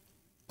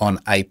on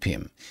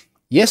APIM.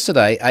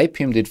 Yesterday,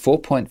 APIM did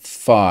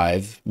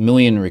 4.5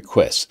 million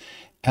requests.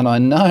 And I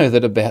know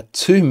that about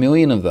 2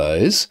 million of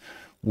those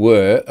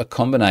were a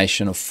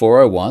combination of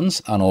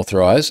 401s,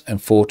 unauthorized, and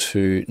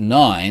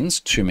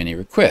 429s, too many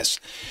requests.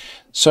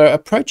 So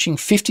approaching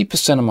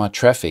 50% of my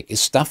traffic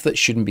is stuff that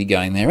shouldn't be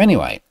going there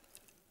anyway.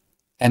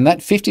 And that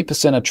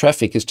 50% of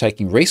traffic is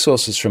taking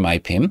resources from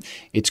APIM.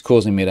 It's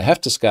causing me to have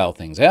to scale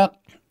things out.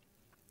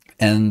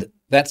 And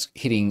that's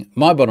hitting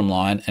my bottom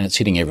line and it's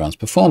hitting everyone's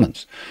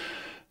performance.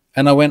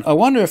 And I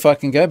wonder if I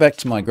can go back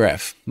to my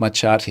graph, my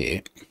chart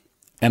here,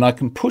 and I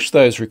can push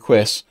those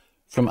requests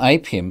from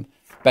APIM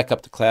back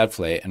up to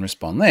Cloudflare and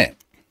respond there.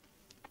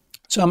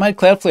 So I made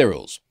Cloudflare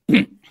rules.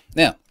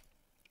 Now,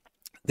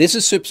 this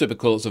is super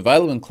cool. It's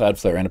available in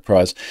Cloudflare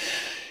Enterprise.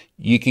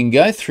 You can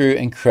go through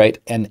and create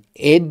an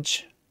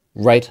edge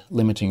rate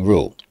limiting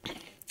rule.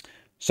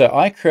 So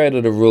I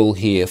created a rule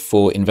here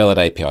for invalid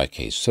API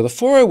keys. So the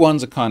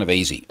 401s are kind of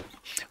easy.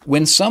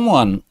 When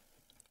someone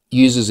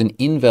uses an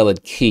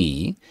invalid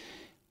key,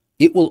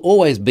 it will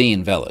always be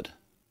invalid.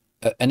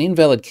 An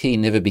invalid key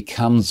never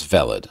becomes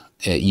valid.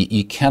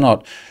 You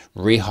cannot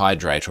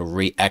rehydrate or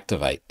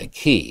reactivate a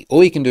key.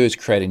 All you can do is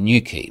create a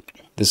new key.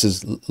 This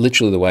is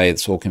literally the way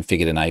it's all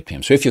configured in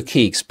APIM. So if your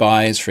key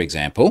expires, for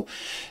example,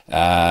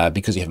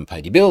 because you haven't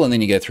paid your bill, and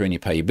then you go through and you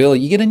pay your bill,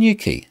 you get a new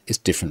key. It's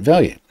different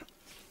value.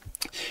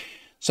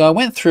 So I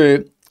went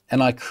through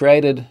and I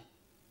created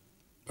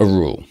a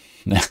rule.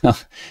 Now,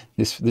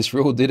 this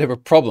rule did have a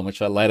problem,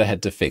 which I later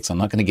had to fix. I'm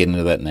not going to get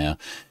into that now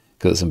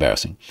because it's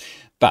embarrassing.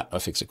 But I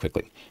fixed it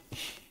quickly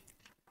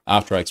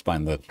after I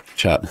explained the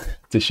chart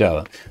to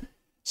Charlotte.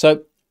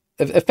 So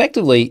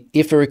effectively,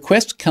 if a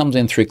request comes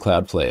in through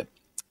Cloudflare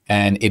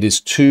and it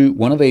is to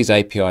one of these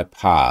API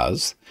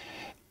paths,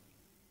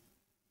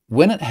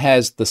 when it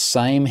has the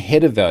same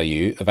header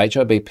value of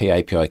HIBP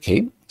API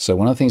key, so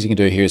one of the things you can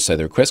do here is say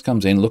the request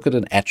comes in, look at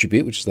an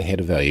attribute, which is the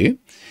header value.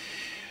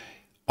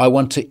 I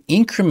want to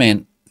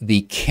increment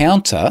the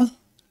counter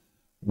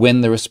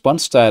when the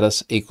response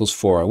status equals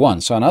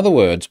 401. So in other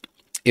words,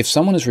 if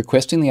someone is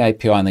requesting the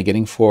API and they're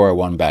getting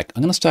 401 back,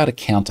 I'm going to start a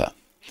counter.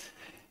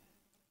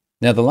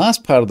 Now, the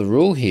last part of the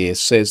rule here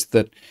says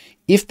that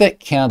if that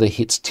counter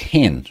hits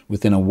 10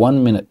 within a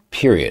 1 minute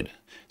period,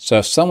 so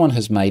if someone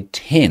has made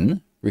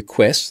 10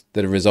 requests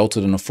that have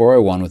resulted in a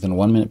 401 within a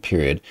 1 minute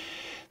period,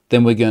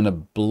 then we're going to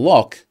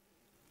block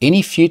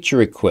any future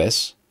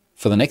requests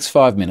for the next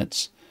 5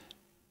 minutes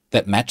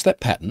that match that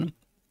pattern,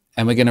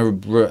 and we're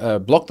going to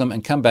block them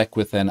and come back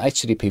with an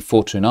HTTP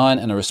 429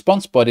 and a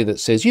response body that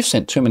says, you've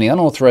sent too many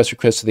unauthorized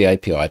requests to the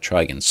API,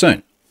 try again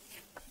soon.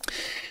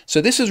 So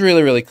this is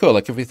really, really cool.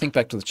 Like if we think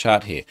back to the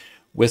chart here,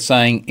 we're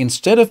saying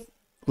instead of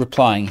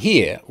replying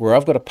here, where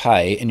I've got to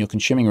pay and you're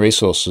consuming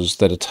resources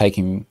that are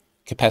taking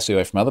capacity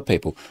away from other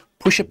people,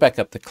 push it back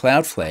up to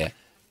Cloudflare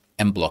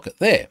and block it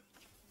there.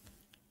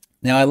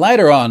 Now, I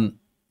later on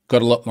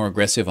got a lot more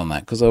aggressive on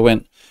that because I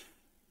went,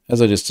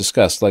 as I just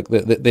discussed, like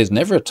there's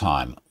never a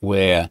time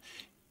where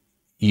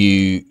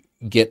you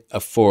get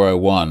a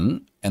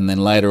 401 and then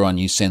later on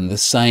you send the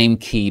same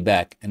key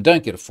back and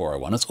don't get a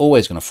 401. It's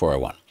always going to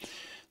 401.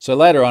 So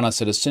later on I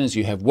said, as soon as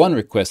you have one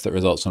request that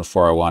results in a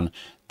 401,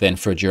 then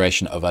for a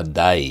duration of a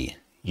day,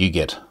 you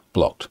get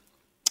blocked,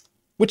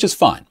 which is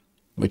fine,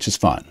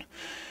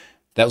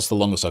 That was the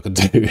longest I could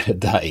do, a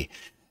day.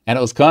 And it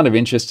was kind of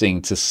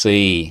interesting to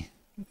see,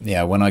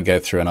 when I go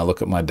through and I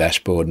look at my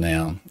dashboard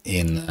now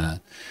in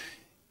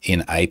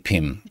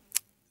APIM,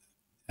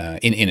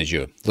 in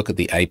Azure, look at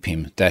the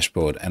APIM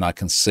dashboard, and I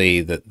can see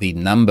that the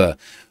number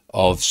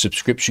of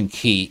subscription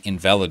key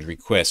invalid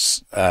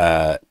requests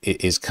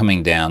is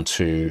coming down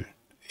to,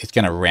 it's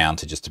going to round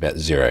to just about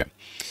 0.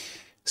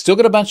 Still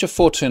got a bunch of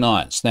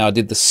 429s. Now I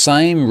did the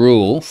same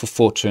rule for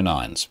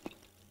 429s.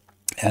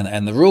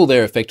 And the rule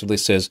there effectively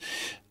says,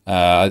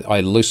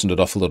 I loosened it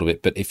off a little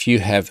bit, but if you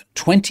have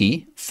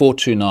 20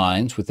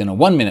 429s within a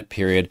 1 minute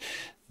period,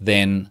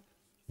 then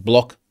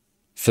block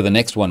for the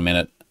next 1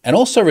 minute and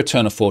also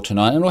return a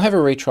 429 and we'll have a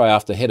retry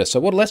after header. So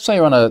let's say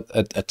you're on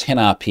a 10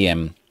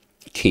 RPM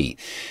key.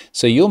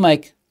 So you'll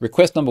make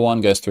request number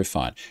 1 goes through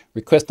fine.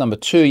 Request number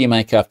 2 you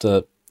make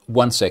after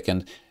 1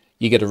 second,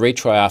 you get a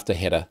retry after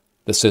header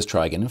that says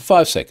try again in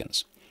 5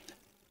 seconds.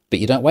 But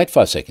you don't wait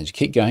 5 seconds. You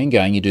keep going,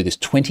 you do this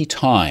 20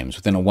 times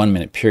within a 1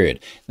 minute period.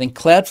 Then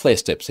Cloudflare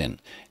steps in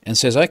and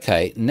says,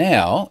 okay,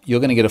 now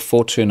you're going to get a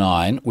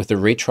 429 with a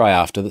retry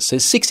after that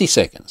says 60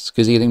 seconds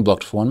because you're getting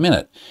blocked for 1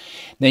 minute.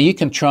 Now you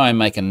can try and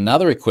make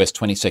another request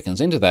 20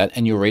 seconds into that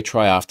and your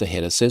retry after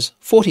header says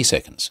 40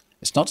 seconds.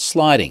 It's not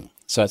sliding,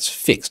 so it's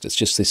fixed. It's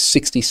just this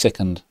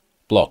 60-second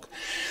block.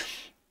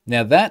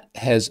 Now that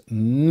has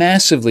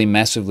massively,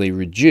 massively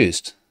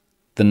reduced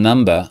the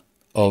number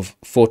of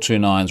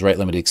 429s rate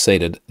limit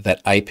exceeded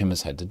that APIM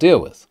has had to deal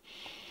with.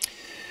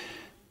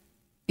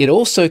 It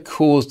also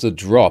caused a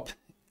drop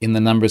in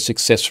the number of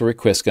successful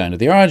requests going to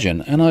the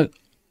origin, and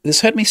this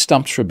had me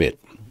stumped for a bit.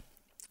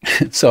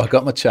 So I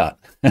got my chart,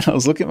 and I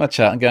was looking at my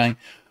chart and going,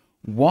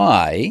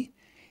 why,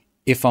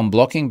 if I'm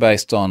blocking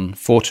based on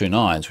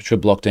 429s, which were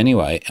blocked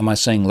anyway, am I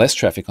seeing less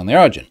traffic on the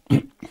origin?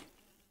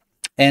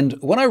 And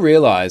what I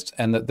realized,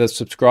 and the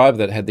subscriber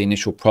that had the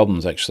initial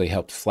problems actually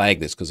helped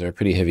flag this because they're a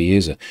pretty heavy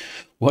user.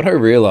 What I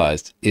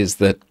realized is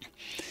that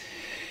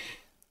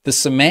the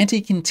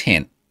semantic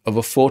intent of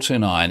a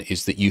 429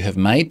 is that you have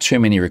made too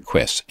many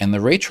requests, and the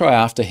retry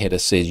after header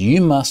says you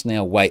must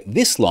now wait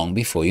this long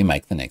before you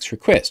make the next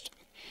request.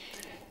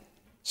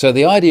 So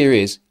the idea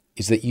is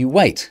that you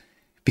wait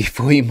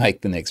before you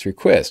make the next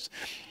request.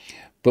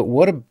 But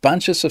what a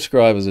bunch of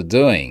subscribers are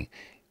doing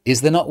is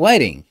they're not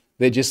waiting.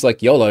 They're just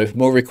like, YOLO,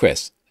 more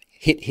requests.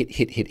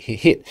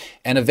 Hit.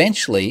 And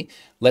eventually,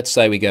 let's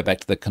say we go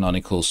back to the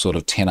canonical sort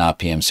of 10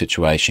 RPM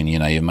situation.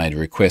 You've made a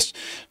request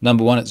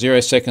number 1 at 0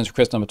 seconds,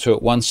 request number 2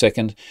 at 1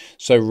 second.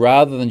 So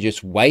rather than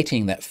just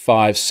waiting that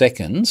 5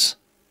 seconds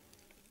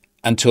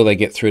until they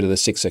get through to the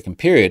 6-second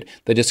period,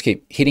 they just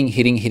keep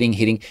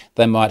hitting.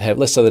 They might have,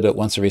 let's say they do it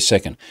once every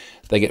second.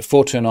 They get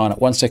 429 at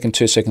 1 second,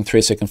 2 second,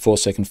 3 second, 4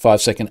 second, 5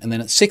 second, and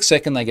then at 6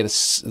 second they get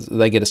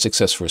a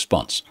successful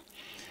response.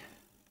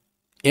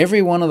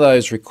 Every one of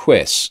those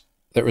requests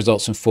that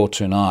results in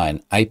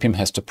 429, APIM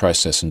has to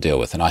process and deal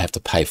with, and I have to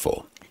pay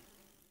for.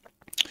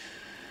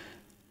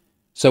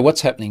 So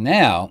what's happening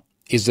now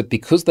is that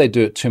because they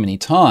do it too many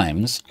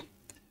times,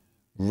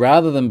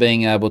 rather than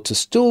being able to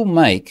still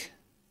make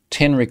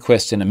 10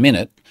 requests in a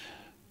minute,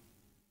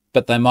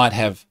 but they might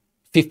have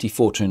 50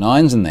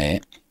 429s in there,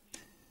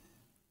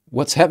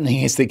 what's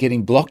happening is they're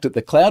getting blocked at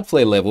the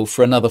Cloudflare level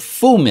for another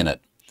full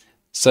minute.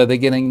 So they're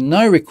getting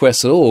no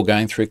requests at all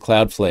going through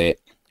Cloudflare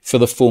for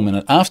the full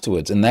minute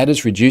afterwards, and that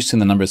is reducing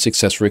the number of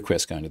successful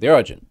requests going to the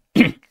origin.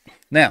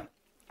 Now,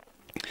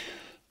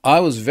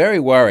 I was very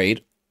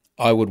worried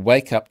I would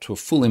wake up to a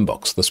full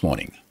inbox this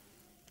morning.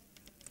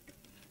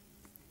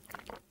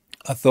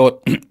 I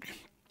thought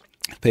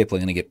people are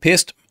going to get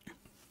pissed.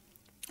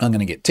 I'm going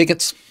to get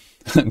tickets.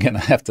 I'm going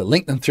to have to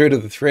link them through to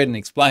the thread and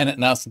explain it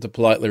and ask them to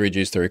politely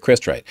reduce the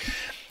request rate.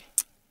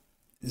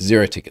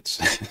 0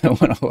 tickets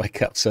when I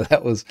wake up. So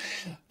that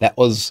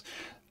was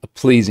a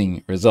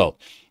pleasing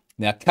result.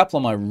 Now, a couple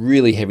of my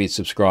really heavy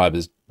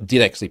subscribers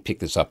did actually pick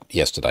this up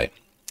yesterday,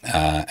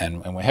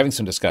 and we're having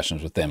some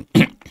discussions with them.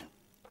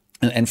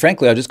 and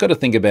frankly, I just got to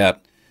think about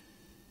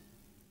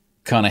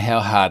kind of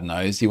how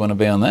hard-nosed you want to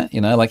be on that.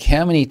 Like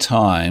how many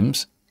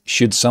times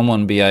should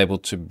someone be able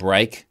to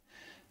break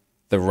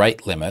the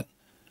rate limit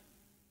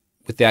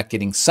without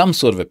getting some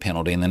sort of a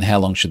penalty, and then how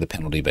long should the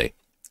penalty be?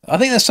 I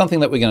think that's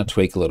something that we're going to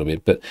tweak a little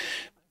bit, but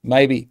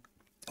maybe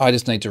I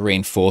just need to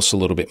reinforce a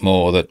little bit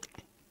more that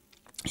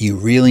you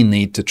really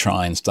need to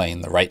try and stay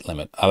in the rate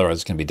limit, otherwise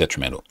it's going to be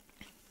detrimental.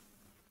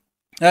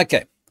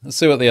 Okay, let's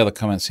see what the other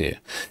comments here.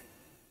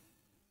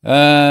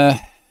 Wayne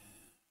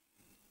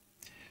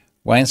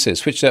says,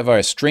 switch that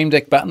via Stream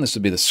Deck button. This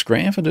would be the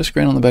screen. If I do a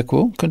screen on the back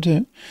wall, could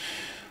do.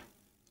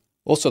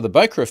 Also, the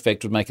bokeh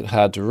effect would make it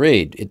hard to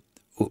read.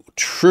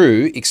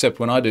 True, except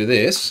when I do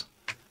this,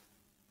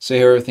 see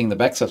how everything in the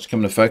back starts to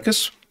come into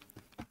focus,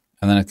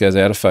 and then it goes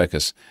out of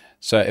focus.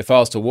 So if I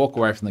was to walk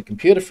away from the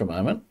computer for a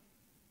moment,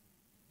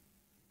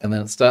 and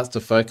then it starts to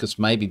focus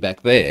maybe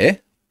back there,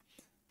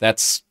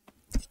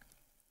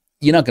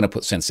 you're not going to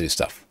put sensitive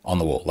stuff on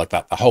the wall like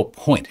that. The whole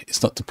point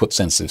is not to put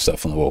sensitive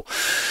stuff on the wall.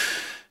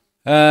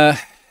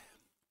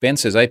 Ben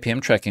says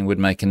APM tracking would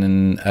make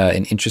an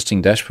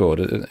interesting dashboard,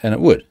 and it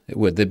would. It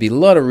would. There'd be a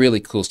lot of really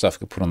cool stuff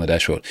to put on the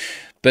dashboard.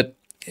 But,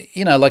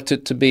 like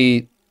to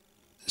be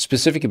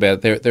specific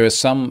about it, there are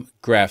some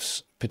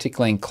graphs,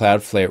 particularly in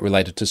Cloudflare,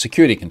 related to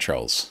security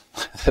controls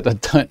that I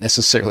don't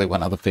necessarily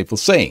want other people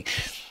seeing.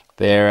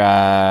 There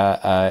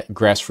are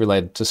graphs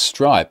related to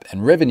Stripe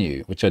and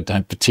revenue, which I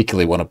don't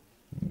particularly want to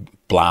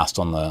blast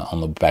on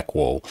the back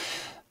wall.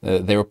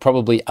 There are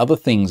probably other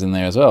things in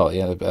there as well.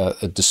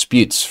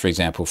 Disputes, for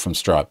example, from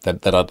Stripe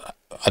that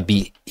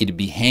it'd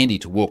be handy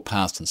to walk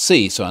past and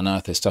see, so I know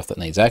if there's stuff that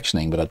needs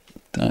actioning, but I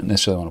don't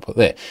necessarily want to put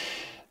there.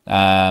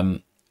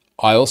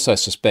 I also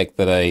suspect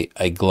that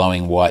a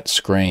glowing white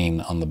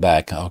screen on the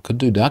back, could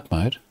do dark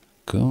mode.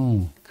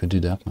 Cool, could do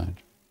dark mode.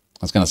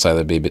 I was going to say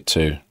that'd be a bit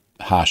too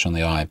harsh on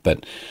the eye,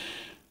 but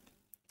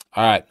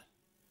all right,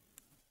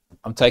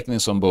 I'm taking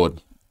this on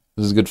board.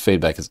 This is good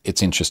feedback.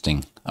 It's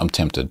interesting. I'm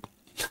tempted.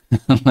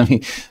 I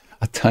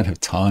don't have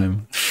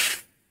time.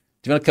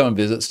 Do you want to come and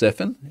visit,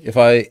 Stefan? If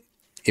I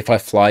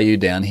fly you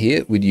down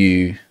here, would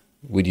you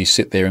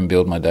sit there and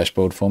build my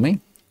dashboard for me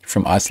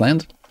from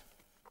Iceland?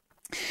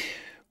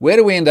 Where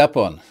do we end up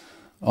on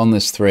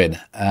this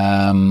thread?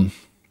 I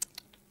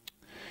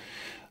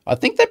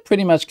think that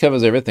pretty much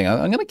covers everything.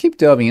 I'm going to keep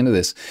delving into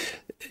this.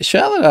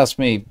 Charlotte asked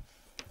me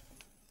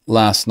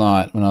last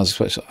night when I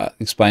was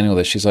explaining all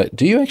this, she's like,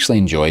 do you actually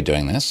enjoy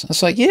doing this? I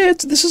was like, yeah,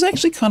 this is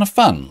actually kind of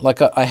fun.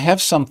 Like I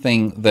have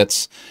something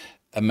that's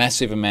a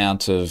massive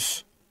amount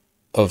of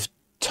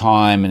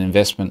time and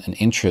investment and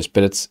interest,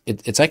 but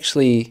it's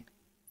actually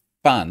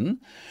fun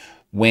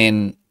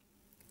when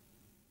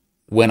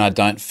I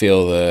don't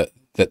feel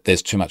that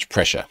there's too much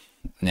pressure.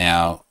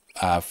 Now,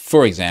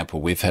 for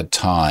example, we've had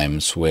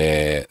times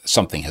where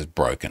something has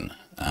broken.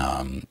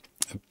 A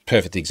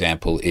perfect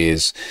example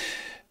is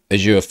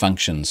Azure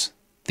Functions,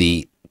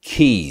 the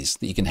keys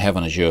that you can have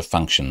on Azure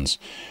Functions,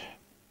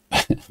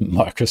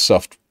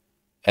 Microsoft,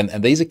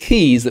 and these are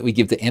keys that we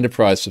give to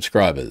enterprise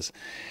subscribers.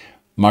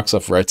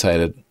 Microsoft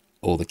rotated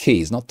all the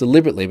keys, not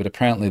deliberately, but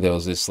apparently there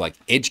was this like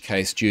edge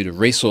case due to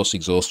resource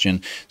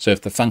exhaustion. So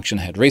if the function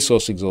had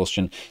resource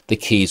exhaustion, the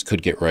keys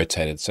could get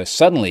rotated. So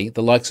suddenly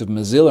the likes of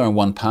Mozilla and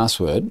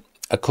 1Password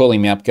are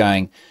calling me up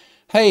going,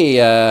 hey,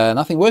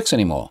 nothing works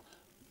anymore.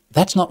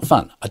 That's not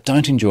fun. I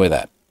don't enjoy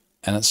that.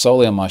 And it's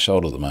solely on my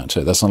shoulder at the moment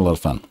too. That's not a lot of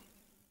fun.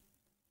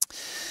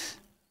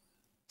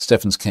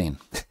 Stefan's keen.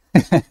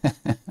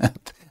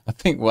 I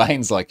think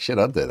Wayne's like, shit,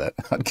 I'd do that.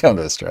 I'd come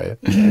to Australia.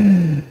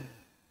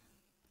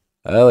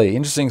 Ali,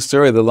 interesting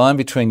story. The line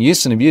between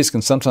use and abuse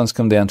can sometimes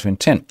come down to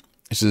intent,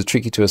 which is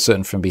tricky to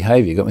ascertain from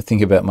behavior. Got me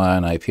thinking about my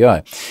own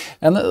API.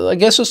 And I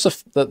guess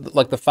just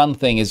the fun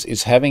thing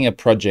is having a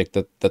project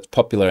that's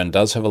popular and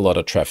does have a lot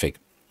of traffic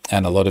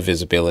and a lot of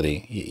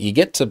visibility. You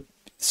get to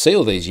see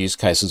all these use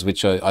cases,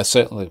 which I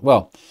certainly,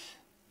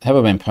 Have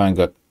I Been Pwned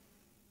got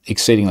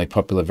exceedingly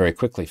popular very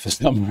quickly for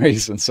some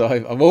reason. So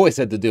I've always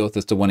had to deal with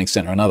this to one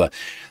extent or another.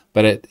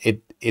 But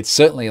it's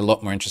certainly a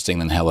lot more interesting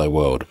than Hello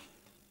World.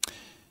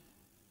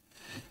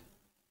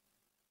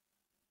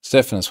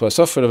 Stephanus, well,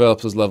 software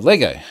developers love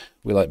Lego.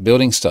 We like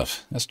building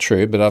stuff. That's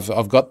true, but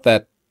I've got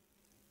that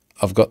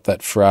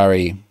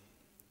Ferrari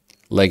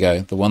Lego,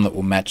 the one that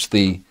will match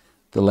the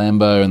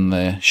Lambo and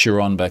the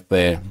Chiron back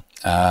there,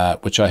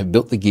 which I have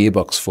built the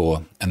gearbox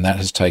for, and that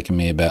has taken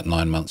me about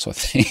 9 months, I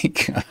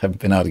think. I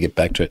haven't been able to get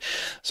back to it.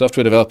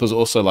 Software developers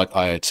also like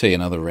IoT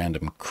and other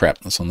random crap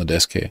that's on the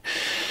desk here.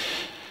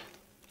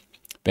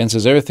 Ben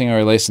says, every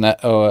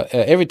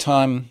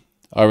time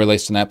I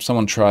release an app,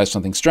 someone tries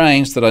something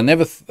strange that I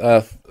never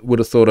would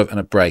have thought of, and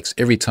it breaks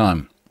every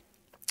time.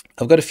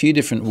 I've got a few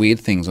different weird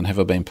things on Have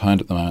I Been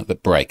Pwned at the moment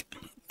that break,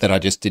 that I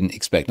just didn't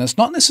expect. And it's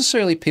not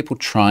necessarily people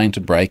trying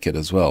to break it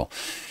as well.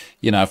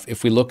 You know,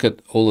 if we look at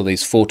all of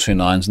these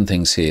 429s and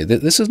things here,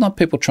 this is not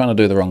people trying to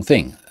do the wrong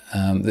thing.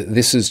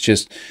 This is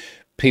just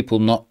people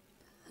not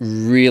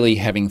really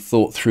having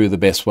thought through the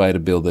best way to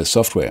build their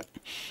software.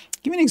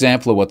 Give me an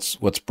example of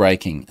what's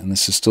breaking, and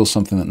this is still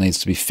something that needs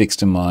to be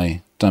fixed in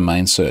my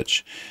domain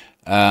search.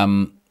 .ad,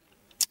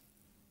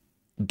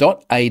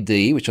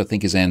 which I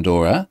think is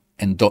Andorra,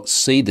 and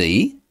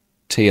 .cd,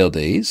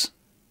 TLDs,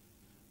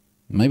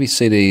 maybe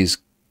CD's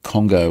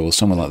Congo or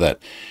something like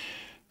that.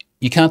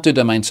 You can't do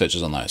domain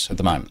searches on those at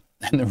the moment.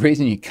 And the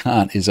reason you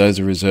can't is those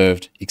are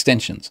reserved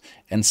extensions.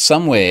 And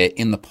somewhere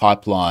in the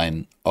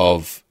pipeline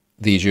of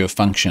the Azure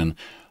function,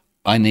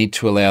 I need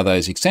to allow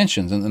those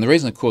extensions. And the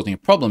reason they're causing a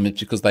problem is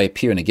because they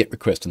appear in a GET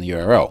request in the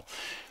URL.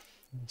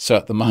 So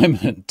at the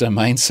moment,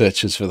 domain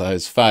searches for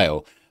those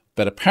fail.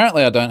 But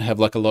apparently I don't have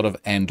like a lot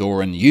of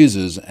Andorran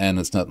users, and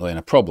it's not been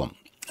a problem.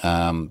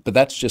 But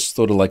that's just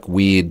sort of like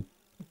weird,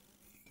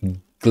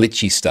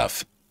 glitchy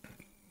stuff.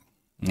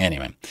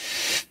 Anyway.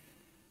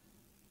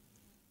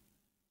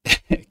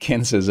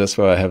 Ken says that's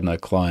why I have no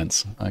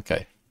clients.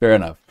 Okay, fair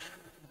enough.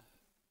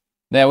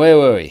 Now, where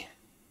were we?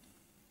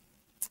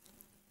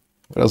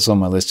 What else is on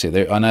my list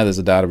here? I know there's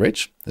a data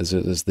breach. There's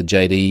the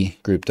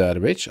JD Group data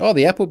breach. Oh,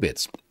 the Apple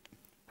bits.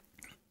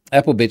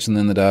 Apple bits and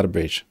then the data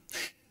breach.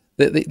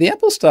 The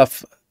Apple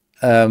stuff,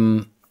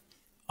 I'm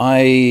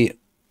a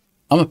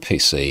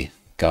PC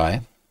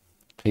guy,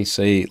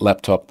 PC,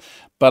 laptop,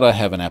 but I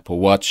have an Apple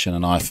Watch and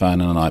an iPhone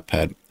and an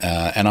iPad,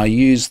 and I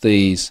use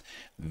these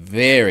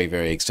very,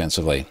 very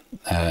extensively,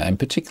 and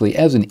particularly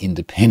as an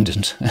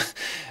independent,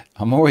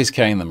 I'm always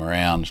carrying them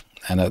around.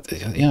 And I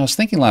was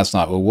thinking last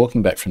night, we were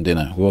walking back from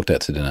dinner, we walked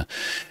out to dinner,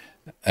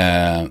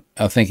 I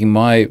was thinking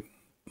my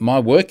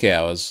work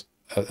hours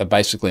are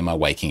basically my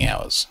waking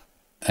hours,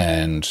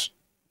 and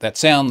that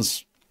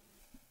sounds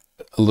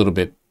a little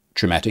bit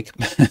dramatic,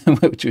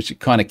 which it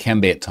kind of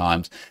can be at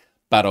times,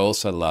 but I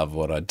also love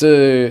what I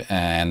do,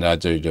 and I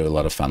do a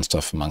lot of fun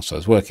stuff amongst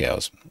those work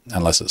hours,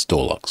 unless it's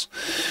door locks.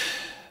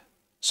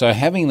 So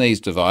having these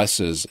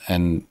devices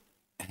and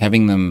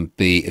having them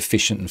be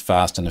efficient and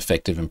fast and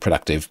effective and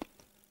productive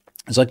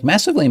is like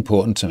massively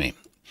important to me.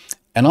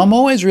 And I'm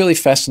always really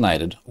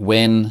fascinated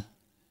when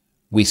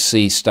we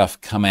see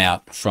stuff come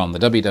out from the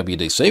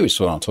WWDC, which is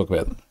what I'll talk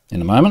about in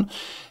a moment.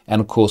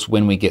 And of course,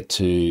 when we get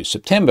to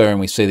September and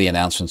we see the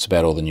announcements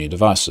about all the new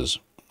devices.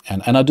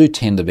 And I do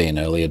tend to be an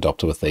early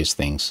adopter with these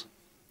things.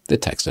 They're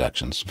tax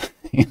deductions.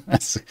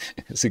 That's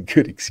a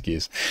good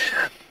excuse.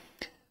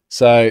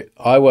 So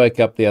I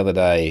woke up the other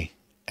day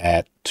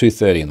at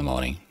 2:30 in the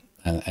morning.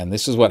 And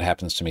this is what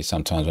happens to me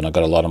sometimes when I've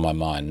got a lot on my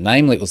mind.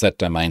 Namely, it was that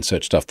domain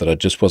search stuff that I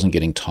just wasn't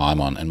getting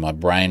time on. And my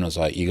brain was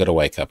like, you got to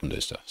wake up and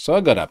do stuff. So I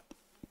got up.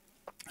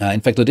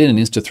 In fact, I did an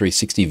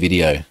Insta360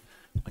 video.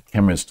 My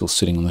camera is still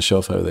sitting on the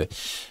shelf over there.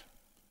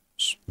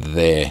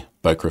 There,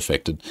 bokeh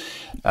affected.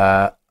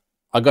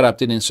 I got up,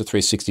 did an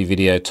Insta360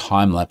 video,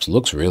 time-lapse.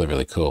 Looks really,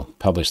 really cool.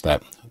 Published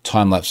that.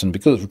 Time-lapse. And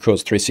because it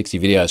records 360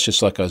 video, it's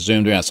just like I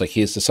zoomed around. It's like,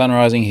 here's the sun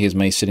rising. Here's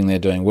me sitting there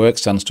doing work.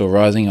 Sun's still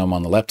rising. I'm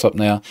on the laptop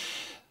now.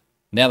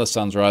 Now the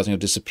sun's rising, I've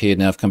disappeared.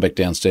 Now I've come back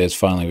downstairs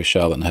finally with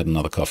Charlotte and had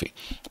another coffee.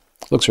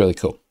 Looks really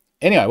cool.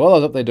 Anyway, while I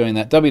was up there doing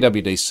that,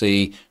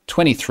 WWDC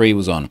 23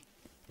 was on.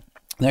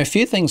 There are a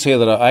few things here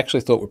that I actually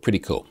thought were pretty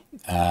cool.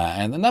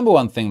 And the number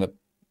one thing that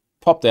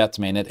popped out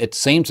to me, and it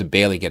seemed to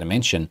barely get a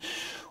mention,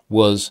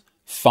 was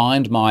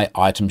Find My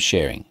Item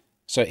Sharing.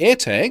 So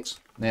AirTags,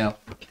 now,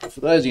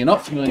 for those of you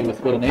not familiar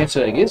with what an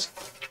AirTag is,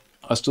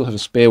 I still have a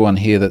spare one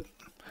here that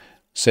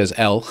says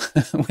L,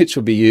 which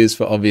will be used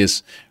for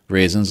obvious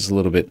reasons. It's a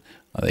little bit,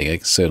 I think I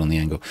can see it on the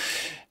angle.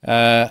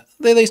 They're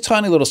these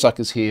tiny little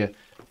suckers here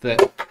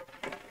that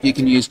you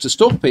can use to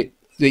stalk people,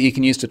 that you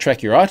can use to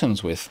track your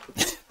items with.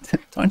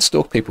 Don't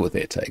stalk people with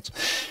AirTags.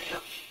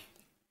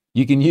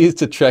 You can use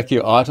to track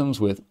your items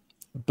with,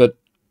 but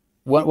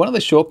one of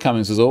the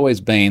shortcomings has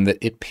always been that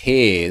it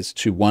pairs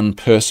to one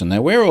person.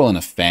 Now, we're all in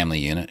a family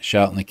unit.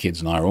 Charlotte and the kids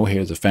and I are all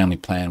here as a family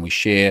plan. We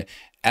share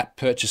app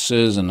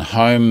purchases and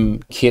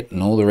home kit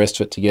and all the rest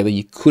of it together.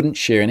 You couldn't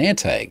share an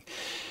AirTag.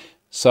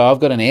 So I've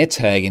got an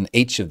AirTag in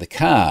each of the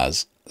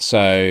cars.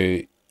 So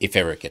if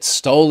ever it gets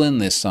stolen,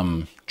 there's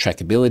some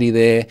trackability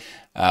there.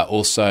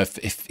 Also,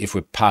 if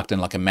we're parked in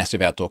like a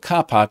massive outdoor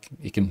car park,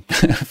 you can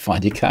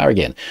find your car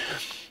again.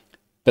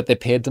 But they're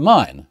paired to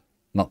mine,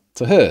 not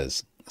to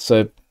hers.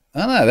 So I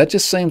don't know, that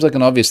just seems like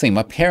an obvious thing.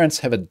 My parents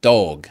have a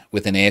dog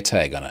with an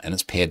AirTag on it, and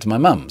it's paired to my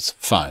mum's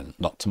phone,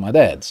 not to my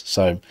dad's.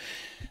 So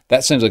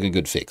that seems like a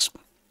good fix.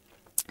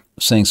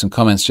 Seeing some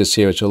comments just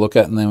here which I'll look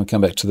at, and then we'll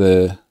come back to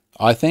the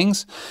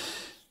iThings.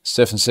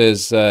 Stefan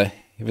says, if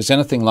it's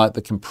anything like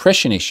the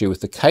compression issue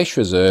with the cache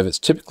reserve, it's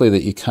typically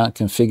that you can't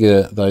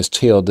configure those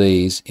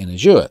TLDs in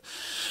Azure.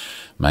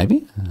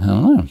 Maybe? I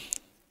don't know.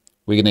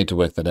 We need to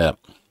work that out.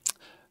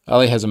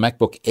 Ali has a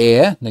MacBook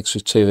Air next to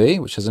his TV,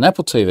 which has an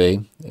Apple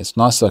TV. It's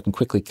nice that I can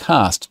quickly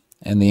cast,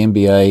 and the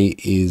NBA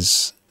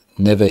is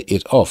never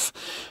it off.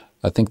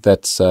 I think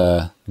that's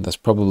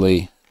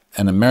probably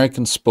an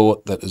American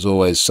sport that is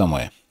always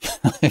somewhere,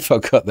 if I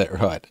got that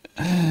right.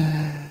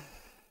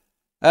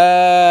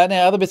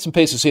 Now, other bits and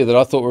pieces here that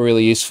I thought were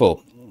really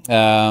useful.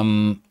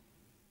 Adaptive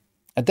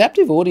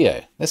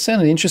audio. That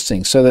sounded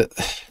interesting. So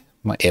that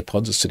my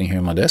AirPods are sitting here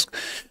on my desk.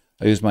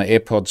 I use my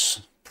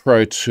AirPods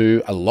Pro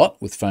 2 a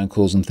lot with phone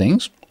calls and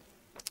things.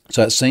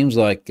 So it seems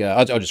like,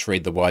 I'll just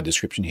read the wide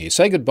description here.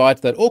 Say goodbye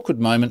to that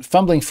awkward moment,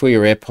 fumbling for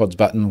your AirPods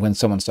button when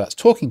someone starts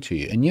talking to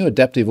you. A new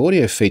adaptive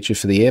audio feature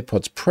for the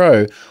AirPods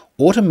Pro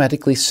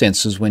automatically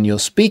senses when you're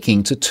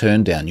speaking to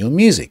turn down your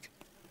music.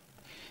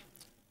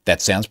 That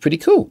sounds pretty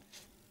cool.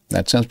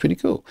 That sounds pretty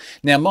cool.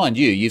 Now, mind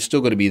you, you've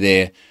still got to be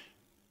there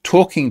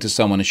talking to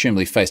someone,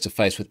 assumably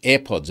face-to-face with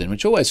AirPods in,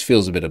 which always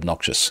feels a bit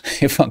obnoxious,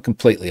 if I'm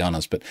completely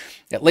honest. But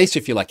at least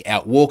if you're like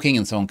out walking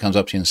and someone comes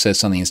up to you and says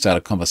something and start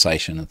a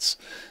conversation,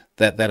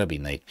 that'll be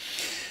neat.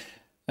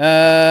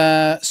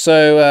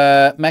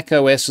 Mac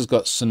OS has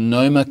got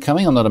Sonoma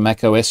coming. I'm not a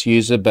Mac OS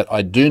user, but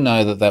I do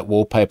know that that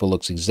wallpaper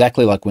looks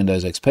exactly like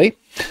Windows XP.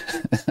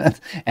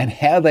 And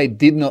how they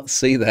did not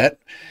see that,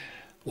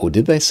 or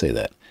did they see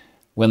that,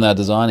 when they're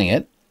designing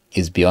it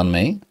is beyond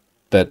me.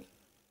 But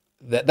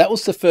that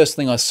was the first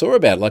thing I saw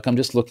about it. Like, I'm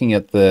just looking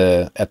at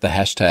the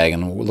hashtag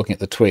and looking at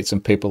the tweets,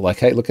 and people like,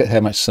 hey, look at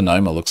how much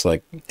Sonoma looks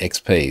like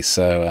XP.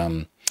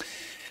 So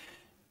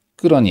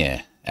good on you,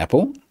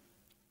 Apple.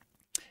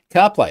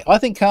 CarPlay. I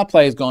think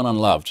CarPlay has gone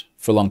unloved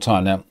for a long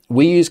time now.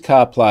 We use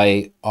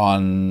CarPlay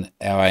on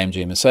our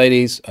AMG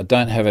Mercedes. I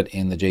don't have it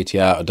in the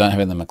GTR. I don't have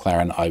it in the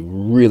McLaren. I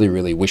really,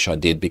 really wish I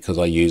did, because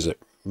I use it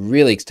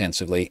really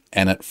extensively,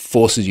 and it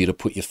forces you to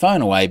put your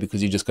phone away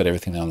because you just got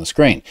everything on the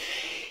screen.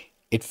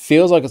 It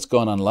feels like it's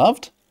gone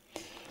unloved.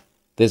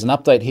 There's an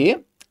update here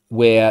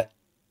where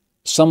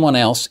someone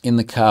else in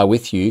the car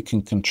with you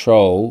can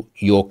control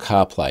your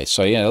CarPlay.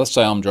 So yeah, let's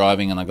say I'm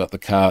driving and I got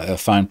the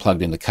phone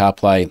plugged into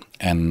CarPlay,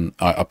 and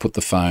I put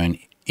the phone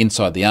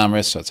inside the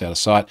armrest so it's out of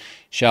sight.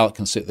 Charlotte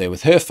can sit there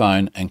with her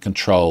phone and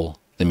control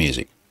the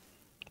music.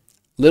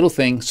 Little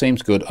thing,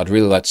 seems good. I'd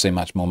really like to see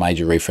much more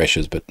major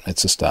refreshes, but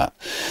it's a start.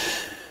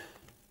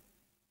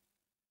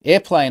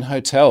 AirPlay in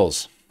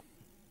hotels.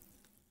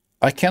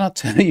 I cannot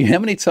tell you how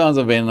many times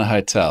I've been in a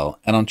hotel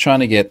and I'm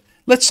trying to get,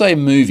 let's say, a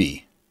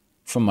movie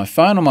from my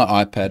phone or my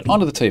iPad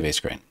onto the TV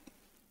screen.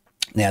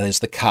 Now, there's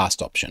the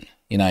cast option.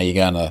 You know, you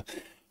go on a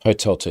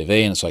hotel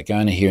TV and it's like, go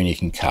into here and you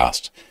can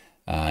cast.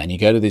 And you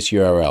go to this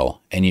URL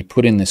and you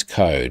put in this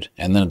code,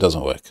 and then it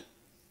doesn't work.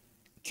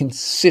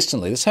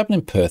 Consistently. This happened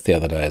in Perth the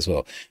other day as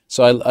well.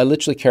 So I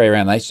literally carry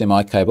around an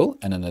HDMI cable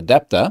and an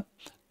adapter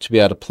to be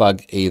able to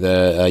plug either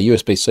a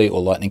USB-C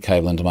or lightning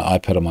cable into my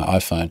iPad or my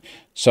iPhone,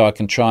 so I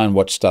can try and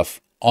watch stuff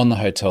on the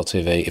hotel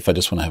TV if I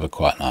just want to have a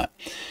quiet night.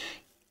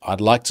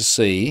 I'd like to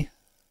see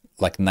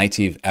like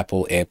native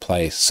Apple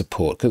AirPlay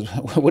support, because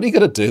what do you got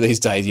to do these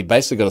days? You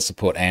basically got to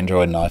support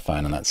Android and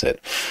iPhone, and that's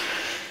it.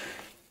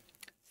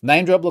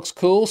 Name drop looks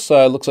cool.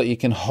 So it looks like you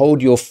can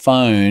hold your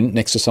phone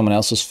next to someone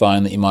else's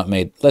phone that you might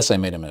meet. Let's say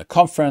meet them at a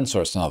conference,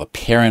 or it's another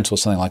parent or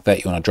something like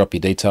that. You want to drop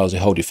your details. You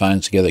hold your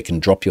phones together. You can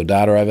drop your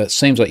data over. It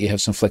seems like you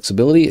have some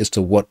flexibility as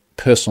to what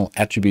personal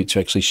attributes you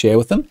actually share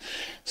with them.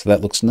 So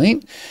that looks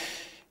neat.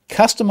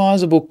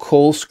 Customizable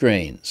call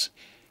screens.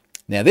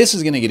 Now this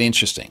is going to get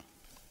interesting.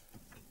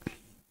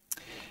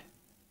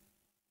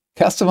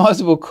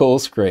 Customizable call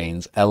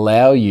screens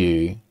allow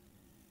you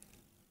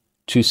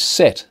to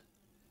set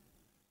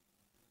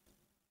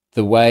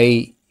the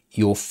way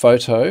your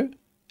photo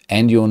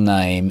and your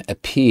name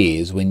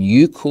appears when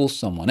you call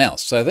someone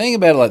else. So think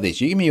about it like this.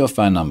 You give me your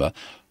phone number,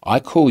 I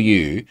call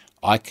you,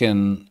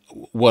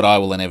 what I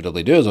will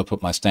inevitably do is I'll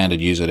put my standard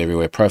use it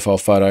everywhere profile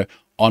photo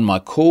on my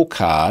call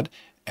card,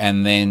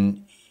 and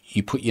then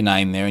you put your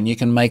name there and you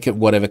can make it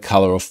whatever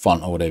color or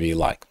font or whatever you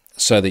like,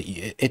 so that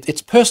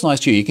it's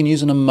personalized to you. You can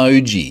use an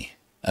emoji,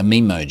 a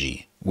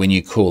memoji, when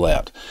you call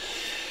out.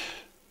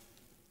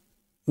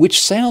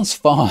 Which sounds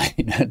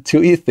fine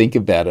until you think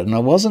about it. And I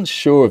wasn't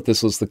sure if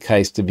this was the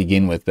case to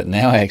begin with, but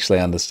now I actually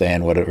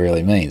understand what it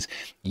really means.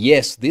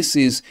 Yes, this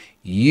is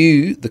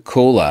you, the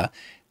caller,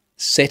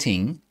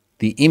 setting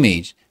the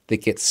image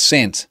that gets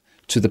sent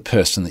to the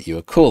person that you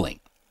are calling.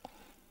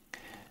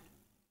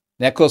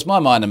 Now, of course, my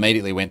mind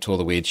immediately went to all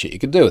the weird shit you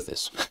could do with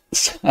this.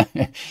 So,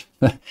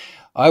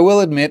 I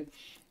will admit,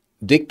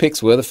 dick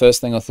pics were the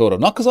first thing I thought of.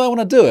 Not because I want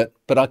to do it,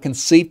 but I can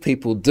see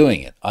people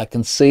doing it. I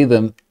can see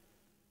them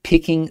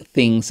picking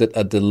things that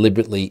are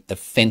deliberately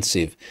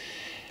offensive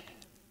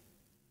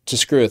to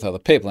screw with other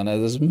people. And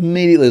as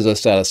immediately as I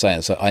started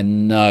saying, so I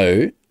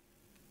know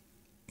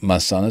my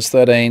son is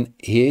 13.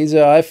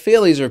 I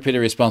feel these are pretty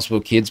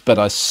responsible kids, but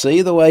I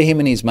see the way him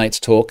and his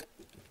mates talk.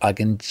 I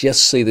can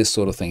just see this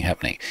sort of thing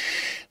happening.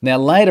 Now,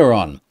 later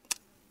on,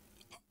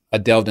 I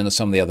delved into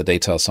some of the other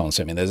details someone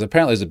sent me. There's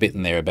a bit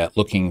in there about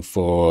looking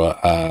for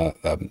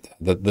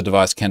the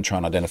device can try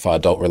and identify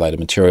adult-related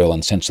material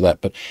and censor that.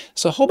 But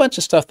it's a whole bunch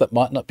of stuff that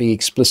might not be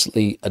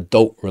explicitly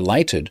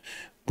adult-related,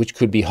 which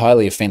could be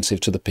highly offensive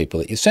to the people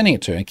that you're sending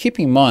it to. And keep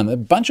in mind, there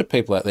are a bunch of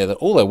people out there that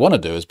all they want to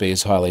do is be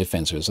as highly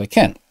offensive as they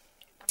can.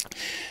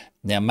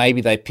 Now,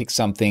 maybe they pick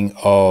something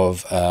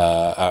of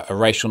a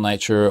racial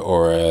nature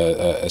or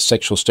a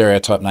sexual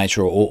stereotype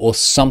nature, or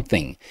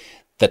something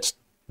that's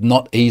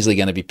not easily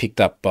going to be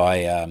picked up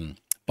by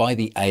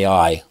the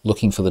AI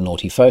looking for the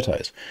naughty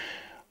photos.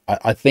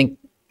 I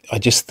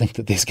just think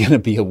that there's going to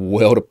be a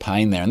world of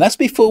pain there. And that's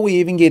before we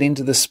even get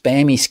into the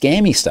spammy,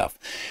 scammy stuff.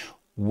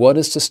 What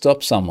is to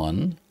stop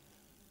someone,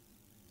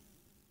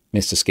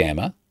 Mr.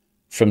 Scammer,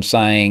 from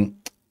saying,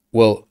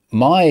 well,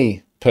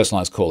 my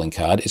personalised calling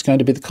card is going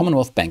to be the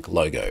Commonwealth Bank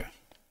logo,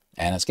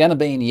 and it's going to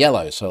be in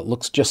yellow, so it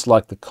looks just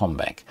like the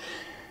CommBank.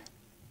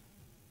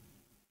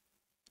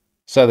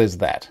 So there's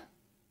that.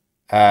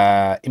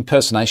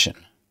 Impersonation.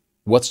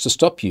 What's to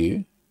stop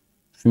you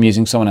from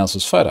using someone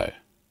else's photo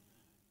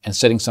and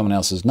setting someone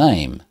else's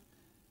name,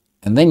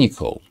 and then you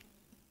call?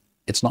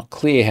 It's not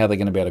clear how they're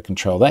going to be able to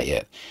control that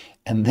yet.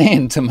 And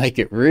then to make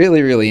it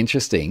really, really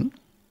interesting,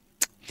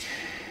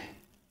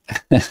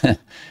 I'm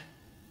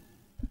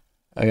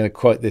going to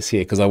quote this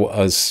here because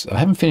I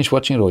haven't finished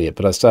watching it all yet,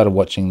 but I started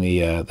watching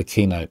the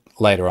keynote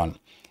later on.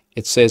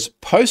 It says,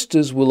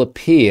 posters will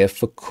appear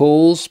for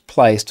calls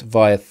placed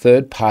via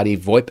third-party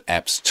VoIP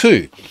apps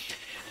too.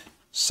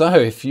 So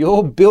if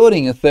you're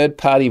building a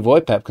third-party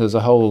VoIP app, because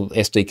there's a whole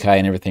SDK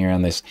and everything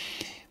around this,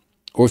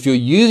 or if you're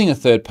using a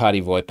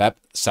third-party VoIP app,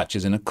 such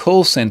as in a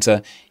call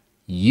center,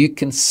 you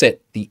can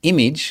set the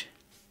image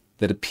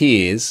that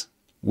appears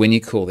when you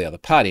call the other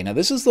party. Now,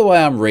 this is the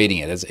way I'm reading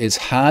it. It's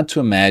hard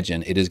to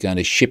imagine it is going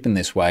to ship in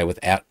this way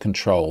without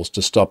controls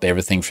to stop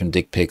everything from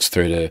dick pics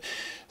through to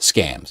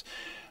scams.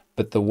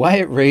 But the way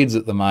it reads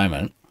at the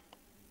moment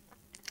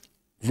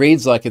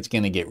reads like it's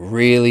going to get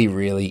really,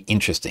 really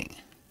interesting.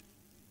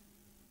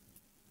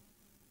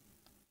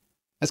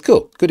 That's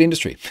cool. Good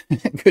industry.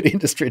 Good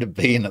industry to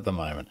be in at the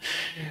moment.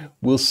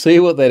 We'll see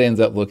what that ends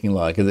up looking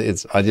like.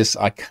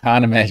 I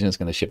can't imagine it's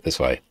going to ship this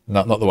way.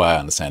 Not the way I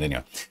understand it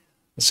anyway.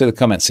 Let's see the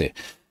comments here.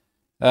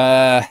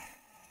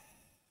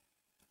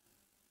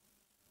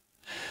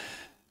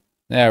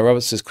 Now,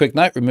 Robert says, quick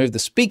note, remove the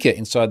speaker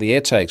inside the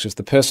AirTag. So if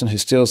the person who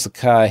steals the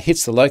car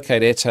hits the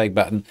locate AirTag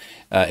button,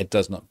 it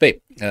does not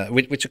beep.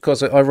 Which of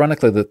course,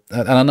 ironically,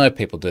 and I know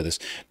people do this,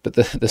 but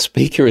the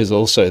speaker is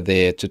also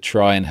there to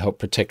try and help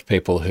protect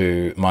people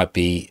who might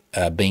be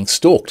being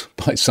stalked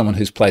by someone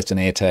who's placed an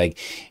AirTag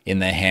in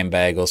their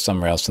handbag or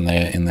somewhere else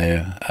in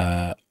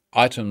their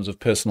items of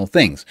personal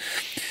things,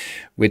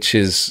 which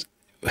is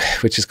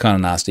kind of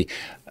nasty.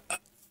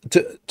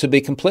 To be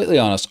completely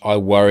honest, I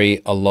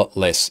worry a lot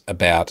less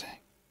about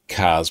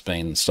cars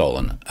being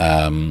stolen.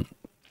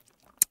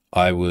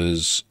 I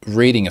was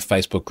reading a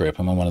Facebook group.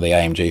 I'm on one of the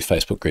AMG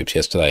Facebook groups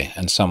yesterday,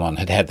 and someone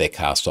had their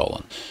car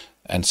stolen.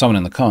 And someone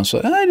in the comments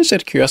said, I just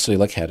out of curiosity,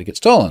 like, how did it get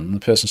stolen? And the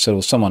person said,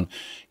 well, someone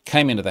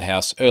came into the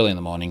house early in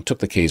the morning, took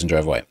the keys and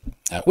drove away.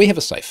 We have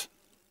a safe.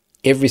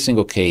 Every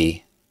single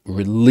key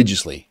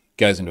religiously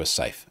goes into a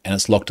safe, and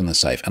it's locked in the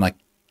safe. And I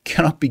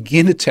cannot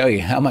begin to tell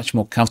you how much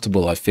more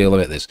comfortable I feel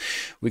about this.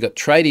 We've got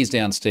tradies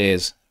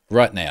downstairs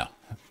right now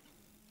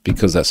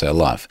because that's our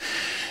life.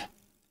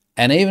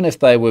 And even if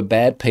they were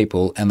bad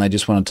people and they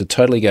just wanted to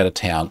totally go to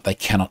town, they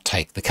cannot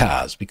take the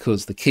cars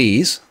because the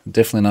keys,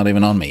 definitely not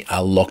even on me,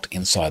 are locked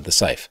inside the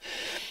safe.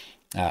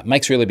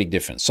 Makes a really big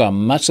difference. So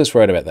I'm much less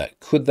worried about that.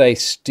 Could they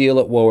steal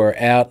it while we're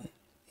out?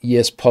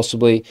 Yes,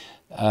 possibly.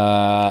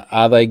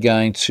 Are they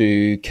going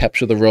to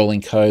capture the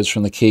rolling codes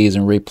from the keys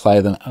and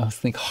replay them? I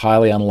think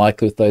highly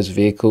unlikely with those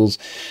vehicles.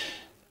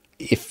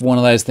 If one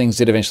of those things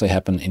did eventually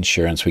happen,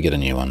 insurance, we get a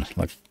new one.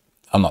 Like,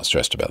 I'm not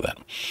stressed about that.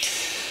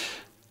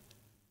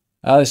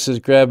 This says,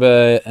 grab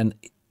an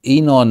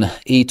Enon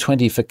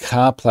E20 for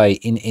CarPlay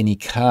in any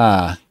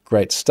car.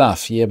 Great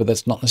stuff. Yeah, but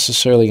that's not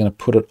necessarily going to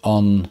put it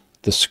on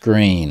the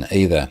screen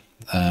either.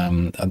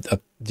 I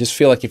just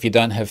feel like if you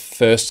don't have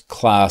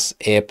first-class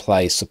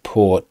CarPlay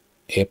support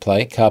in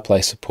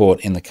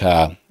the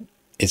car,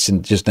 it's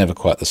just never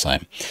quite the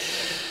same.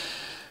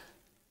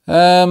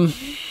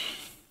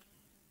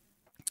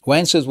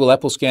 Wayne says, will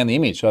Apple scan the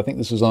image? So I think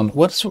this is on,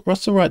 what's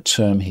the right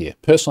term here?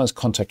 Personalized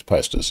contact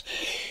posters.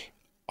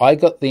 I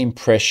got the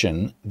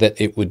impression that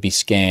it would be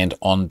scanned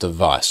on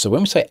device. So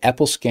when we say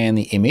Apple scan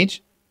the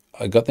image,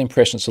 I got the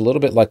impression it's a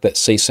little bit like that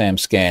CSAM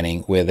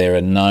scanning where there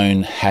are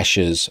known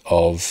hashes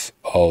of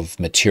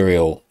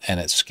material and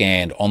it's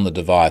scanned on the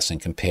device and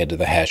compared to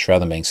the hash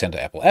rather than being sent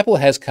to Apple. Apple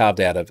has carved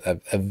out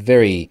a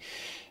very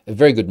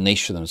good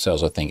niche for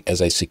themselves, I think, as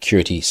a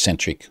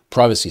security-centric,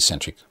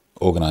 privacy-centric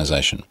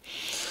organization.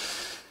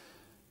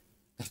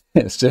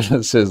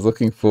 Stephen says,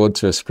 looking forward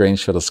to a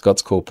screenshot of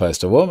Scott's call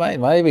poster. Well, mate,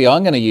 maybe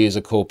I'm going to use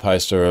a call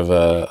poster of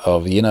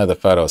the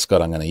photo of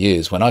Scott I'm going to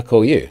use when I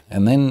call you.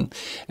 And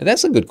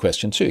that's a good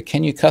question too.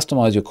 Can you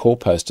customize your call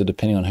poster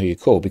depending on who you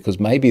call?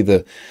 Because maybe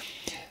the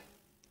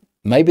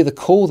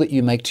call that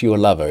you make to your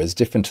lover is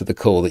different to the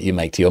call that you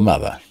make to your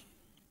mother.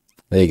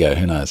 There you go.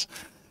 Who knows?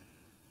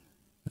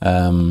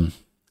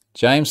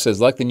 James says,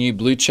 like the new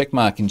blue check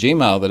mark in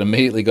Gmail that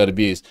immediately got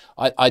abused.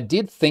 I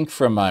did think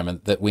for a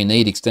moment that we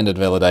need extended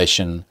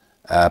validation,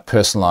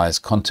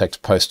 personalized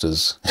contact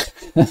posters.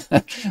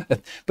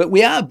 But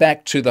we are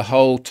back to the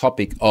whole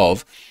topic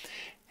of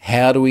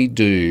how do we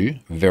do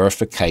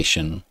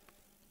verification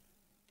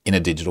in a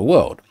digital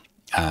world?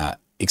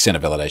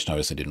 Extended validation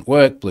obviously didn't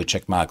work. Blue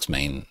check marks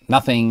mean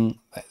nothing.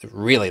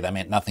 Really, they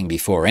meant nothing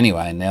before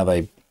anyway, and now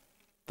they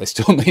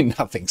still mean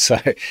nothing. So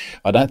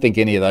I don't think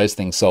any of those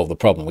things solve the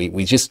problem.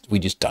 We just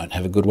don't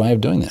have a good way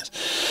of doing this.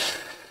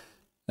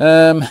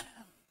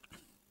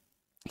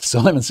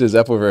 Simon says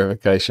Apple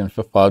verification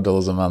for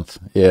 $5 a month.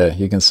 Yeah,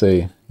 you can just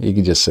see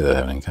that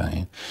happening, can't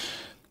you?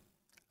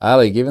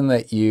 Ali, given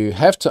that you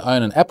have to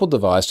own an Apple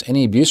device,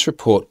 any abuse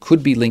report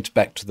could be linked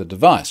back to the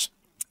device.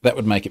 That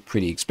would make it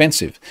pretty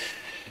expensive.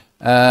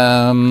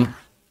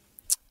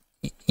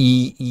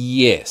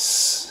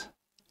 Yes.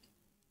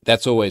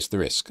 That's always the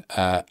risk.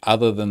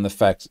 Other than the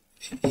fact,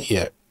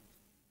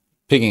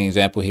 picking an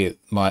example here,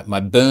 my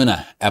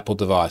burner Apple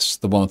device,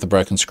 the one with the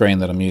broken screen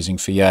that I'm using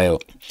for Yale,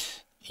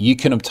 you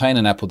can obtain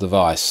an Apple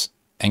device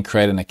and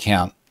create an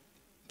account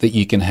that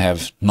you can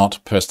have not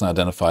personally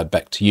identified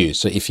back to you.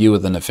 So if you were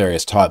the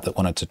nefarious type that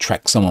wanted to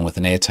track someone with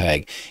an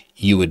AirTag,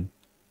 you would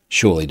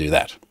surely do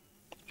that.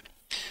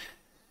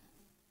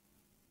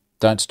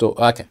 Don't stalk.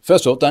 Okay,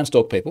 first of all, don't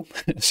stalk people.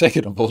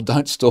 Second of all,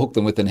 don't stalk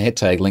them with an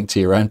AirTag linked to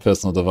your own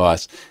personal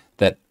device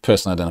that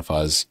personally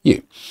identifies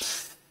you.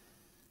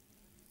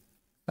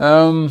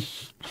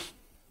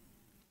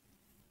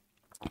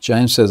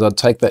 James says, I'd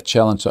take that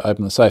challenge to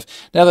open the safe.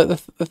 Now, the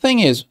thing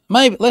is,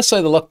 maybe let's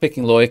say the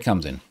lockpicking lawyer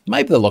comes in.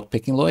 Maybe the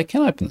lockpicking lawyer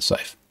can open the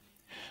safe.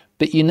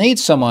 But you need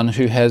someone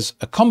who has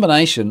a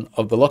combination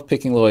of the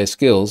lockpicking lawyer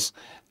skills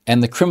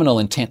and the criminal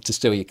intent to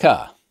steal your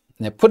car.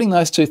 Now, putting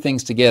those two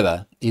things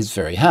together is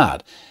very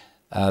hard.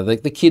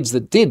 The kids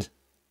that did,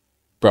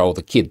 I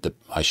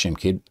assume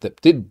kid, that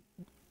did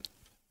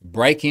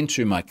break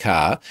into my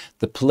car,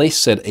 the police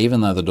said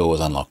even though the door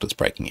was unlocked, it's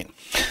breaking in.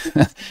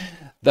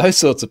 Those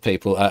sorts of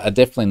people are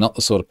definitely not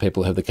the sort of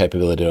people who have the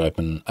capability to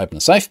open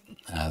a safe,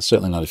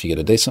 certainly not if you get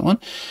a decent one.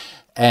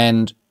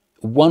 And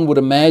one would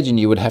imagine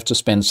you would have to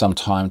spend some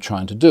time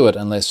trying to do it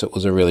unless it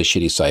was a really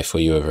shitty safe or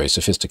you were very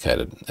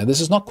sophisticated. Now, this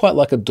is not quite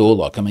like a door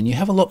lock. I mean, you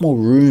have a lot more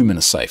room in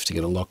a safe to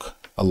get a lock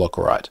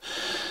right.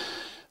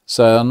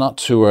 So I'm not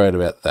too worried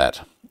about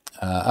that.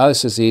 Ali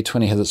says the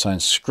E20 has its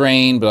own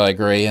screen, but I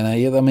agree. And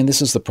yeah, I mean,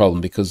 this is the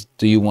problem, because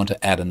do you want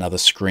to add another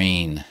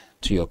screen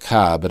to your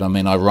car? But I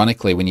mean,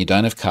 ironically, when you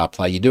don't have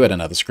CarPlay, you do add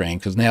another screen,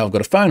 because now I've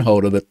got a phone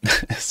holder that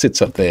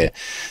sits up there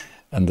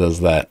and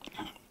does that.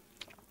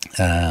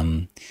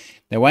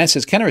 Now, Wayne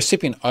says, can a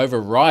recipient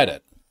override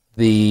it,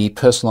 the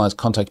personalised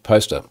contact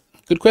poster?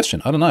 Good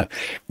question. I don't know.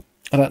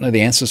 I don't know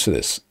the answers for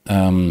this.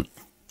 I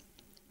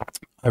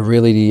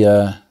really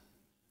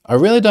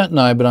don't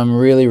know, but I'm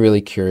really,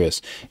 really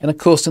curious. And of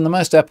course, in the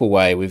most Apple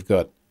way, we've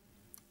got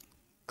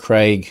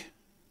Craig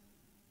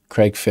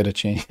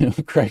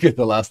Fettuccine, Craig is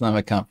the last name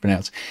I can't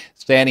pronounce,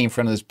 standing in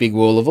front of this big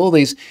wall of all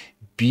these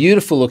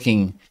beautiful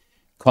looking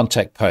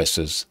contact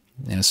posters,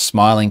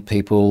 smiling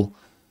people,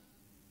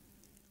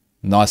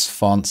 nice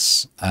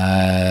fonts,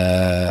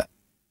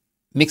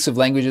 mix of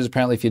languages.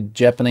 Apparently, if you're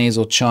Japanese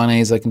or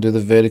Chinese, they can do the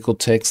vertical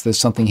text. There's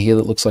something here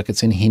that looks like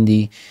it's in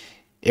Hindi.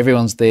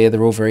 Everyone's there.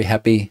 They're all very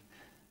happy.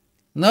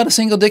 Not a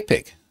single dick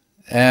pic.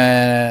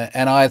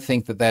 And I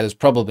think that is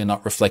probably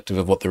not reflective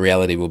of what the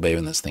reality will be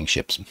when this thing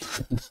ships.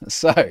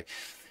 So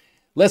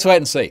let's wait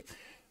and see.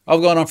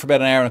 I've gone on for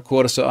about an hour and a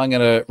quarter, so I'm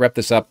going to wrap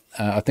this up.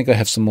 I think I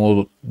have some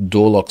more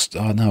door locks.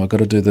 Oh, no, I've got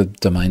to do the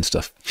domain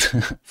stuff.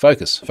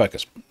 Focus.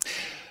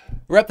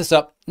 Wrap this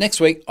up. Next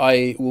week,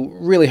 I will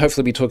really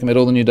hopefully be talking about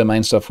all the new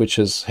domain stuff which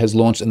has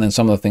launched, and then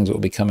some of the things that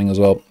will be coming as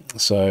well.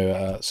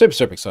 So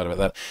super excited about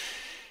that.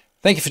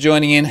 Thank you for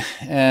joining in,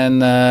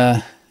 and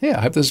I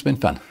hope this has been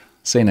fun.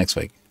 See you next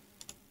week.